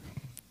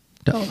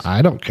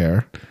 I don't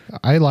care.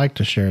 I like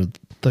to share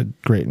the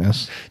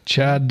greatness.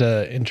 Chad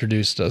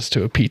introduced us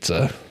to a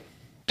pizza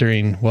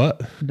during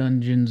what?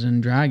 Dungeons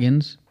and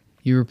Dragons.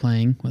 You were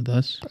playing with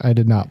us. I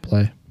did not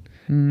play.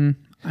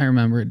 I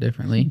remember it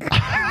differently.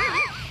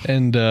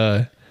 And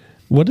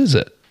what is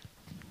it?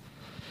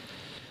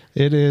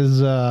 It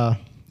is a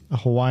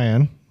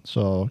Hawaiian,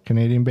 so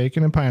Canadian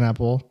bacon and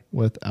pineapple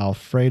with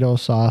Alfredo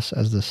sauce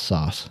as the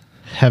sauce.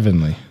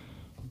 Heavenly.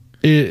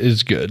 It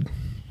is good.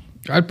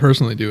 I'd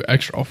personally do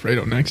extra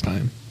Alfredo next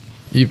time.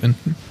 Even.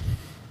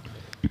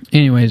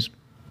 Anyways,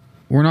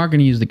 we're not going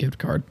to use the gift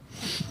card.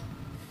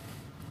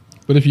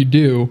 But if you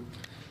do,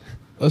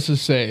 let's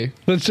just say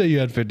Let's say you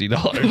had $50.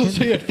 let's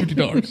say you had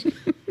 $50.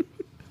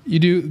 You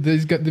do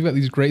they've got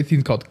these great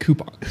things called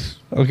coupons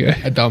Okay.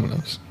 at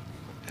Domino's.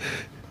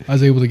 I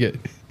was able to get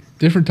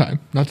different time,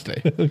 not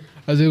today.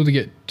 I was able to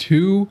get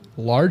 2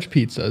 large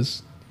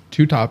pizzas,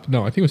 I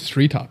think it was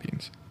 3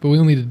 toppings. But we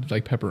only did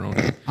like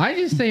pepperoni. I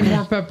just say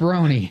more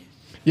pepperoni.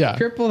 Yeah.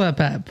 Triple the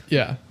pep.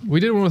 Yeah. We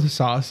did one with a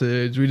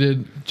sausage. We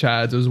did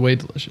Chad's. It was way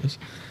delicious.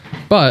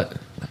 But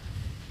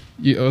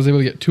I was able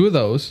to get 2 of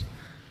those,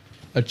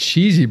 a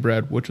cheesy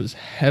bread, which was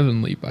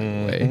heavenly, by the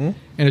way,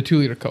 and a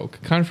 2-liter Coke.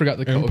 Kind of forgot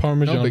the And Coke.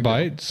 Parmesan No big deal.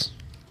 bites.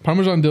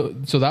 Parmesan deal.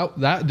 So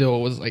that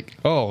deal was like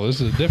Oh, this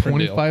is a different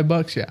deal.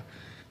 $25. Yeah.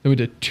 Then we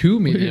did 2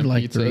 We medium did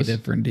like 3 pizzas.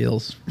 different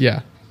deals.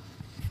 Yeah.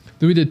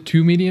 Then we did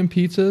 2 medium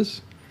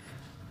pizzas,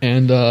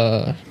 and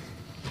the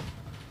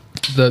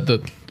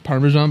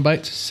Parmesan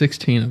bites,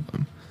 16 of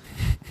them.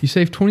 You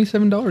save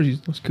 $27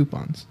 using those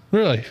coupons.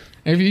 Really?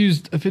 And if you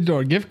used a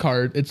 $50 gift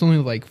card, it's only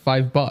like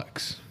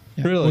 $5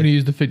 Really? when you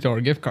use the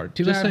 $50 gift card.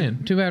 Too Just bad,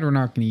 saying. Too bad we're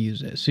not going to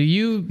use it. So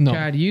you, No.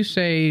 Chad, you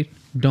say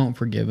don't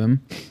forgive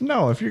him.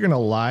 No, if you're going to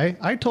lie,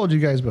 I told you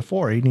guys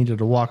before he needed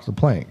to walk the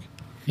plank.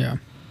 Yeah.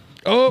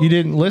 Oh, You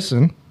didn't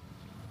listen.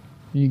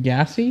 You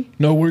gassy?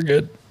 no, we're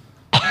good.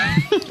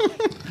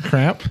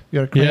 Cramp? You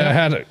got a cramp? Yeah, I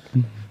had it.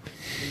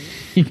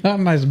 You got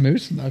a nice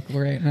moose knuckle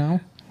right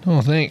now.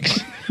 Oh, thanks.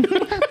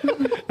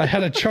 I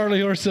had a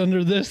Charlie horse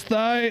under this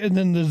thigh and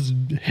then this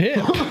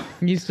hip.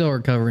 He's still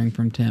recovering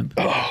from temp.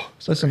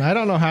 Listen, I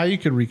don't know how you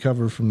could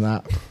recover from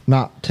that.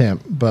 Not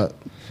temp, but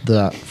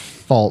the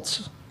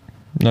false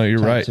No, you're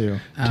tattoo.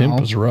 right. Temp Ow.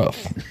 was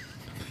rough.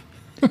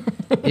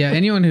 Yeah,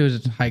 anyone who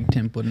has hiked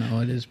temp would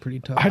know it is pretty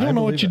tough. I don't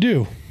know what believe you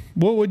it. do.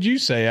 What would you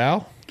say,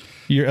 Al?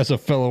 You're as a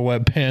fellow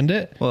web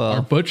bandit. Our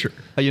Well, butcher.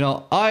 you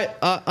know,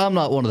 I'm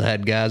not one of the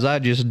head guys. I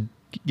just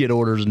get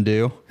orders and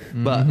do.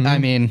 But I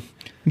mean,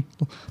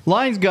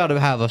 lying's got to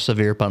have a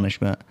severe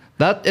punishment.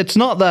 That it's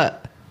not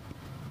that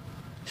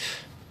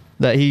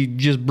he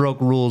just broke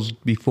rules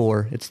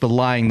before. It's the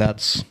lying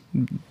it's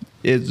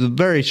a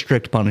very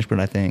strict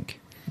punishment, I think.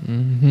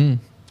 It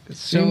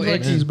seems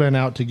like it's- he's been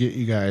out to get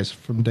you guys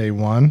from day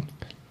one.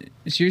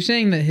 So you're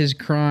saying that his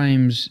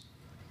crimes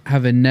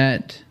have a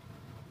net,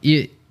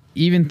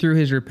 even through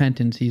his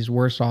repentance, he's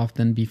worse off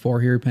than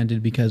before he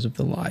repented because of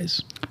the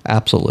lies.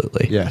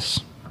 Absolutely. Yes.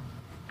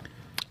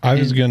 I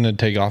was going to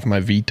take off my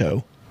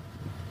veto.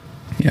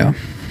 Yeah.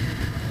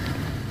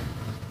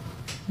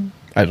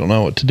 I don't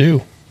know what to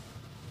do.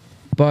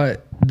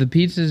 But the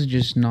pizza's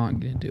just not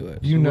going to do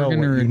it. You So know we're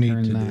what gonna you need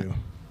return to that. do.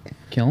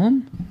 Kill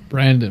him?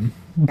 Brandon.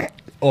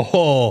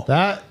 Oh,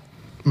 That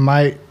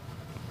might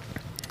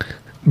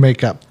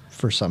make up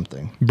for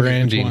something. Which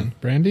branding. one?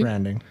 Branding?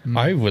 Branding.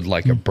 I would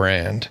like a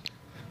brand,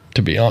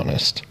 to be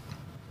honest.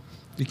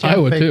 You can't I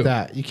would fake too.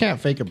 that. You can't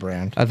fake a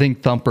brand. I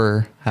think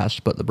Thumper has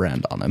to put the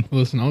brand on him.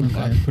 Listen, I'll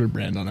gladly put a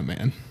brand on it,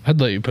 man. I'd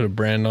let you put a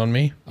brand on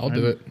me. I'll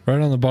do it.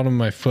 Right on the bottom of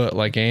my foot,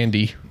 like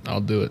Andy.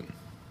 I'll do it.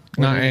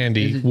 Not is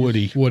Andy, it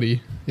Woody.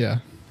 Woody. Yeah.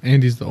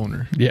 Andy's the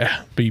owner.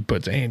 Yeah, but he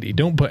puts Andy.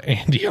 Don't put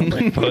Andy on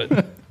my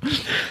foot.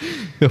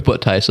 He'll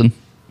put Tyson.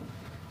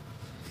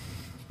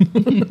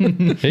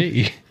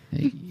 Hey,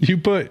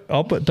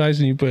 I'll put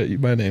Tyson, you put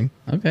my name.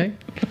 Okay.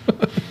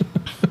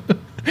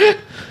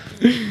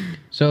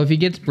 So if he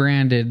gets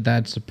branded,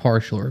 that's a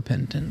partial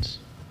repentance.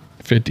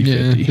 50-50. Yeah,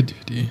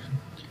 50-50.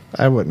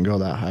 I wouldn't go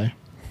that high.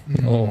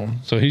 Oh,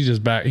 so he's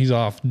just back. He's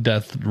off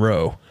death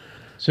row.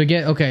 So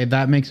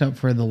that makes up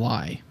for the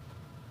lie.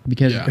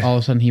 Because Yeah. all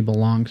of a sudden he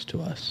belongs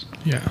to us.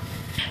 Yeah.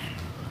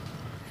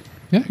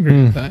 Yeah, I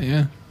agree with that,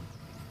 yeah.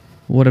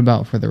 What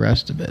about for the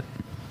rest of it?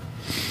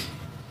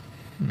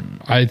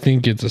 I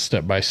think it's a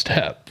step by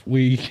step.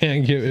 We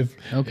can't give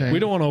Okay. We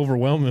don't want to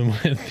overwhelm him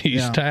with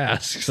these Yeah.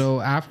 tasks.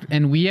 So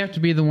we have to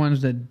be the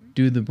ones that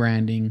do the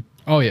branding.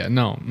 Oh, yeah,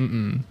 no.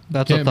 Mm-mm.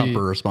 That's a Can't be-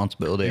 Thumper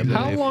responsibility. I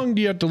How believe. long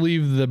do you have to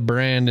leave the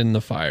brand in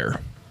the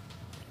fire?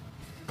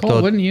 Cole,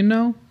 So- wouldn't you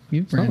know?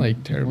 You've It's not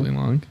like terribly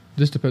long.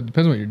 Just depends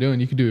on what you're doing.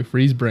 You could do a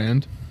freeze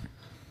brand.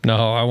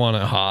 No, I want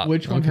it hot.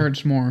 Which one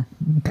hurts more?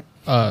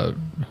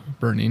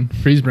 Burning.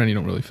 Freeze brand, you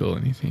don't really feel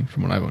anything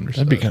from what I've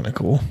understood. That'd be kind of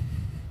cool.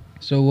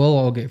 So we'll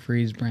all get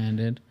freeze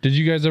branded. Did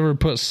you guys ever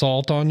put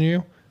salt on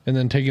you and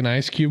then take an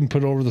ice cube and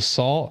put it over the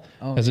salt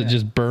as it yeah.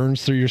 just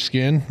burns through your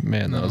skin?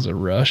 Man, that was a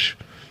rush.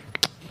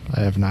 I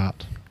have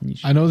not.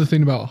 I know the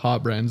thing about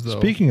hot brands, though.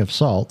 Speaking of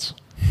salts,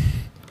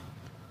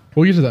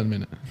 We'll get to that in a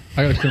minute.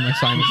 I gotta clear my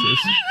sinuses.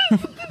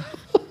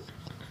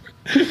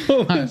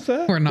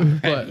 We're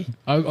not But ready.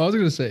 I was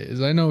gonna say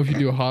is I know if you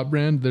do a hot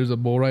brand, there's a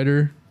bull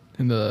rider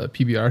in the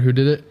PBR who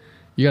did it.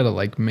 You gotta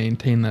like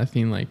maintain that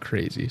thing like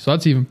crazy. So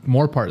that's even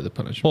more part of the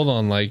punishment. Hold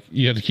on, like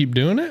you have to keep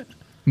doing it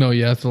No,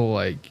 you have to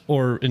like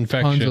or tons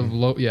infection?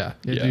 of you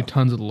have to Yeah. do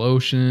tons of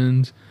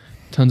lotions,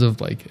 tons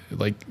of like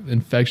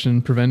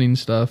infection preventing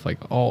stuff, like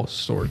all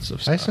sorts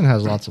of stuff. Tyson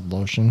has lots of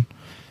lotion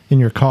in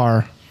your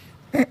car.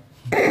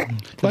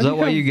 Is that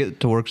why you get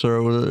to work so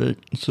early?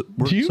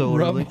 Do you so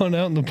rub early? one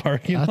out in the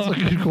parking That's lot?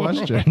 a good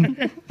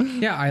question.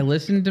 Yeah, I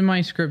listen to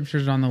my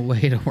scriptures on the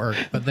way to work,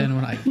 but then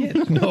when I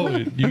get No,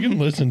 you can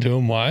listen to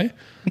him. Why?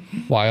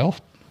 While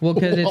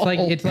because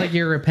it's like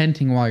you're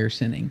repenting while you're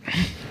sinning.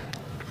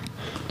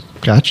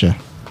 Gotcha.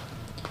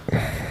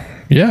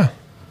 yeah,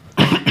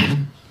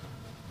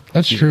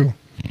 that's true.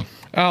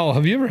 Al,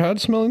 have you ever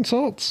had smelling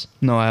salts?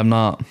 No, I am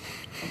not.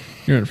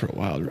 You're in for a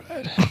wild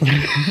ride.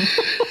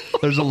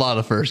 There's a lot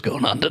of firsts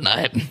going on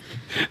tonight.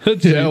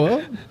 Yeah,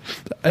 well,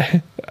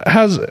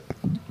 How's it?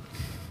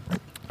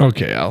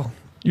 Okay, Al,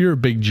 you're a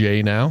big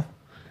J now,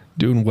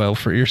 doing well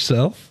for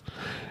yourself.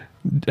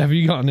 Have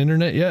you gotten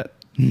internet yet?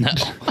 No.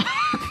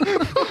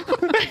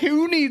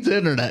 Who needs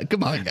internet?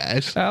 Come on,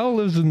 guys. Al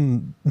lives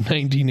in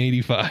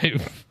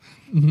 1985.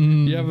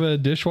 You have a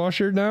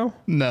dishwasher now?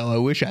 No, I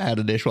wish I had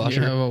a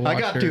dishwasher. You have a I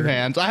got washer. 2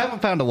 hands. I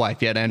haven't found a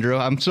wife yet, Andrew.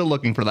 I'm still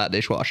looking for that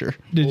dishwasher.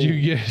 Did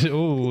you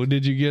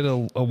get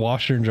a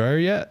washer and dryer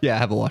yet? Yeah, I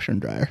have a washer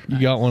and dryer. You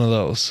got one of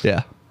those.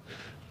 Yeah.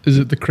 is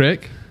it the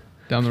crick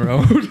down the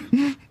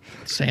road?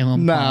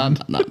 Salem Nah,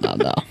 Pond.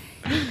 no.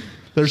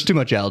 There's too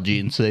much algae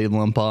in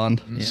Salem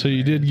Pond. So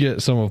you did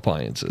get some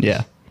appliances.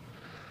 Yeah.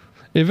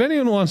 If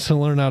anyone wants to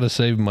learn how to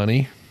save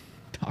money,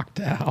 Talk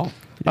to Al.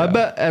 I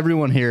bet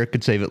everyone here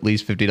could save at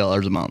least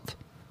 $50 a month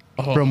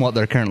from what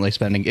they're currently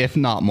spending, if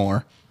not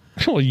more.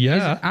 well,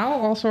 yeah, Is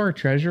Al also our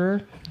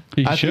treasurer?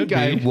 he I should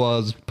think be. I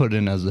was put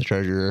in as the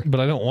treasurer. But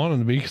I don't want him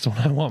to be because when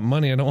I want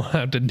money, I don't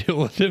have to deal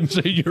with him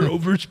saying you're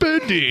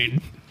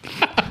overspending.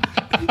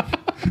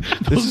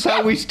 This is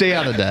how we stay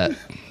out of debt.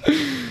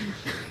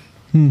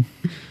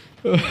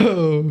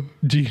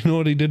 Do you know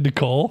what he did to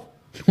Cole?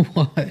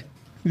 What?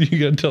 You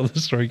gotta tell the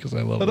story because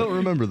I love I it. don't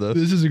remember this.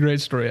 This is a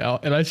great story, Al,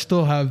 and I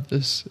still have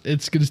this.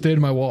 It's gonna stay in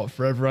my wallet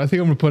forever. I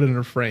think I'm gonna put it in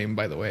a frame,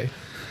 by the way.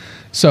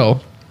 So,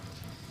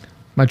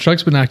 my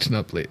truck's been acting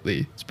up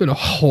lately. It's been a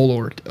whole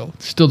ordeal.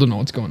 Still don't know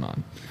what's going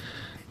on.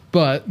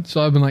 But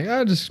so I've been like,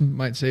 I just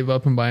might save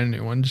up and buy a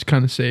new one. Just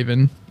kind of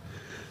saving.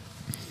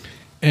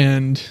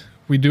 And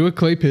we do a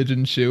clay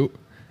pigeon shoot.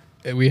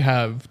 And we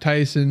have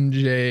Tyson,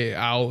 Jay,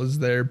 Al was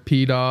there,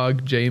 P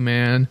Dog, J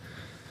Man,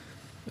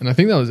 and I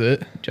think that was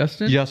it.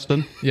 Justin?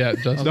 Justin. Yeah,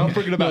 Justin. Don't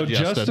forget No, about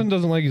Justin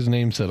doesn't like his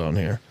name said on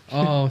here.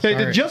 Oh, Hey,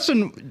 sorry. did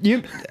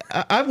Justin?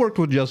 I've worked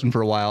with Justin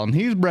for a while, and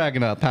he's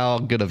bragging up how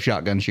good of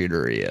shotgun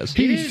shooter he is.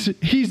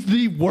 He's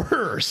the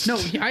worst. No,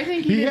 I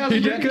think he, He did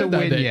hasn't pretty yet to good that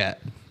win day.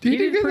 yet. He He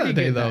did did good pretty that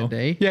day, good though. that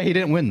day. Yeah, he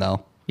didn't win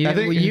though. Yeah, I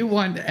think- well, you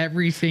won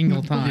every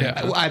single time.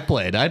 Yeah. I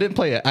played. I didn't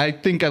play it. I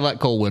think I let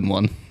Cole win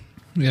one.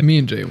 Yeah, me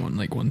and Jay won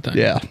like one time.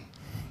 Yeah.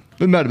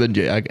 It might have been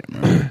Jay. I can't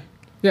remember.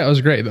 Yeah, it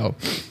was great though.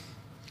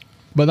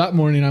 But that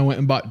morning I went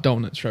and bought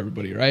donuts for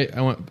everybody, right?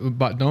 I went and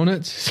bought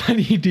donuts,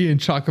 Sunny D,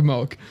 and chocolate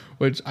milk,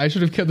 which I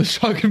should have kept the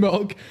chocolate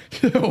milk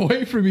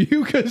away from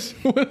you because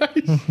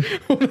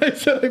when I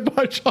said I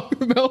bought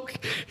chocolate milk,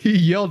 he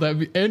yelled at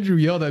me. Andrew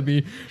yelled at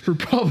me for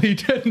probably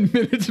 10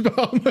 minutes about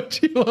how much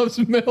he loves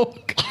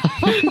milk.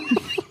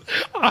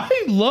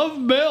 I love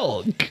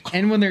milk.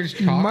 And when there's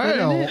chocolate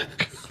in it,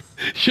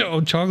 Yo,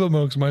 chocolate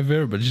milk's my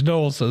favorite, but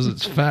Janelle says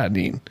it's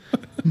fattening.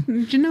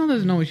 Janelle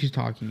doesn't know what she's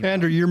talking about.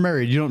 Andrew, you're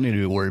married. You don't need to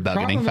be worried about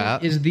Chocolate getting milk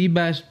fat. is the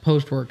best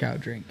post-workout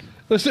drink.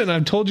 Listen,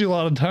 I've told you a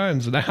lot of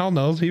times, and Al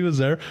knows he was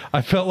there.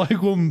 I felt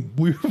like when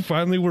we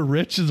finally were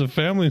rich as a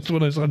family, it's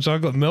when I saw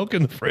chocolate milk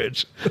in the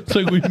fridge. It's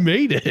like we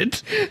made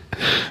it.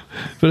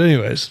 But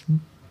anyways,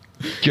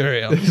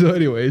 carry on. So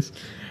anyways,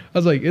 I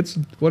was like, it's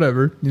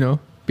whatever,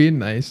 being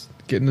nice,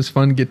 getting this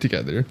fun get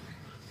together.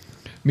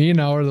 Me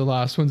and Al are the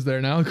last ones there.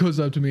 Now goes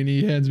up to me and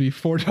he hands me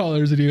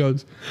 $4 and he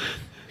goes,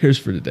 "Here's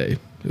for today.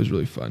 It was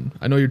really fun.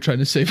 I know you're trying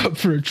to save up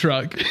for a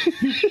truck.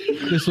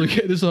 This will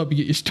help you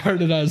get you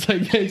started." I was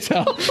like, "Thanks,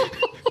 Al."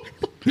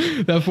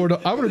 That $4,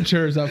 I'm gonna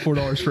cherish that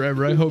 $4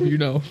 forever. I hope you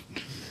know.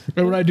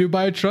 And when I do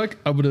buy a truck,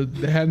 I'm gonna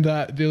hand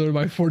that dealer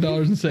my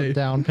 $4 and say,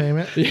 Down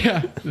payment.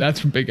 "Yeah, that's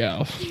from Big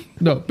Al."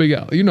 No, Big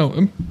Al. You know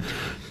him.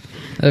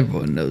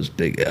 Everyone knows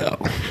Big Al,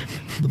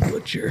 the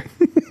butcher.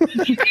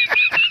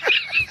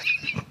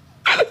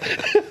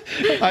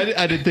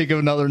 I did think of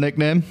another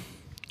nickname.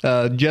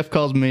 Jeff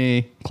calls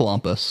me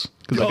Columbus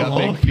because I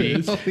got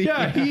big feet.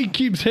 Yeah, he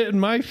keeps hitting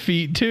my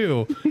feet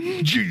too.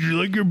 You're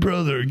like your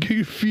brother. Get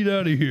your feet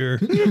out of here.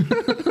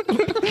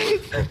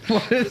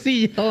 What is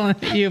he yelling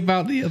at you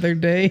about the other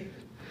day?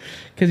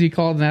 Because he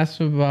called and asked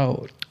him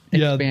about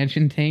Yeah.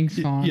 expansion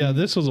tanks on. Yeah,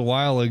 this was a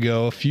while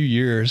ago, a few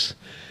years.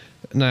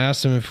 And I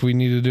asked him if we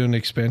needed to do an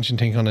expansion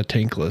tank on a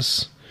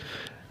tankless.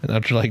 And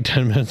after like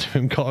 10 minutes of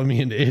him calling me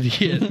an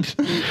idiot,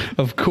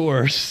 of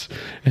course.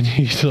 And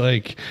he's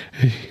like,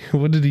 "Hey,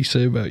 what did he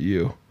say about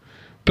you?"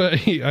 But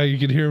I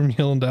could hear him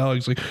yelling to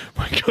Alex, like,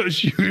 "My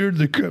gosh, you heard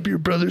the crap your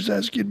brother's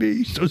asking me?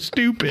 He's so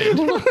stupid."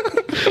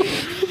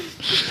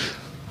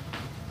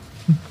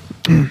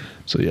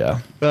 So,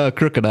 yeah.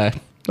 Crooked Eye.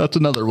 That's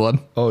another one.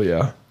 Oh,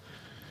 yeah.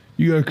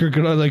 You got a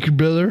crooked eye like your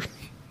brother?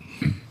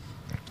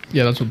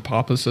 Yeah, that's what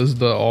Papa says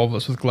to all of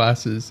us with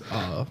glasses.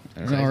 Or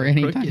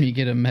anytime you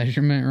get a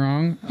measurement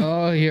wrong.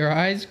 Oh, your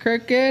eye's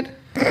crooked?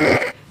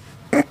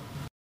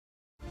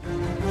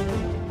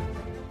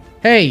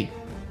 Hey,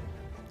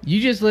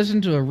 you just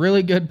listened to a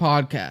really good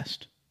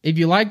podcast. If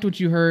you liked what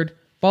you heard,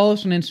 follow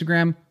us on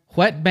Instagram,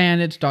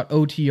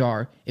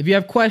 whetbandits.otr. If you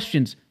have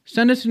questions,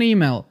 send us an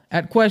email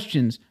at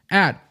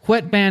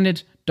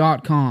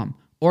questions@whetbandits.com.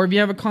 Or if you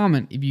have a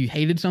comment, if you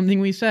hated something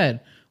we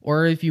said,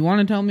 or if you want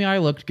to tell me I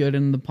looked good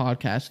in the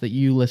podcast that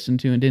you listened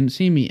to and didn't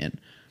see me in,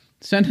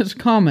 send us a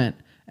comment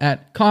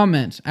at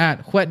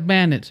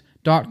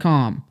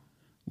comments@whetbandits.com.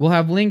 We'll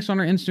have links on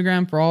our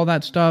Instagram for all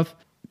that stuff.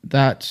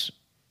 That's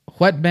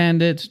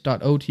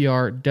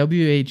whetbandits.otr,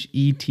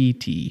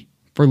 WHETT,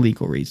 for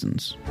legal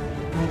reasons.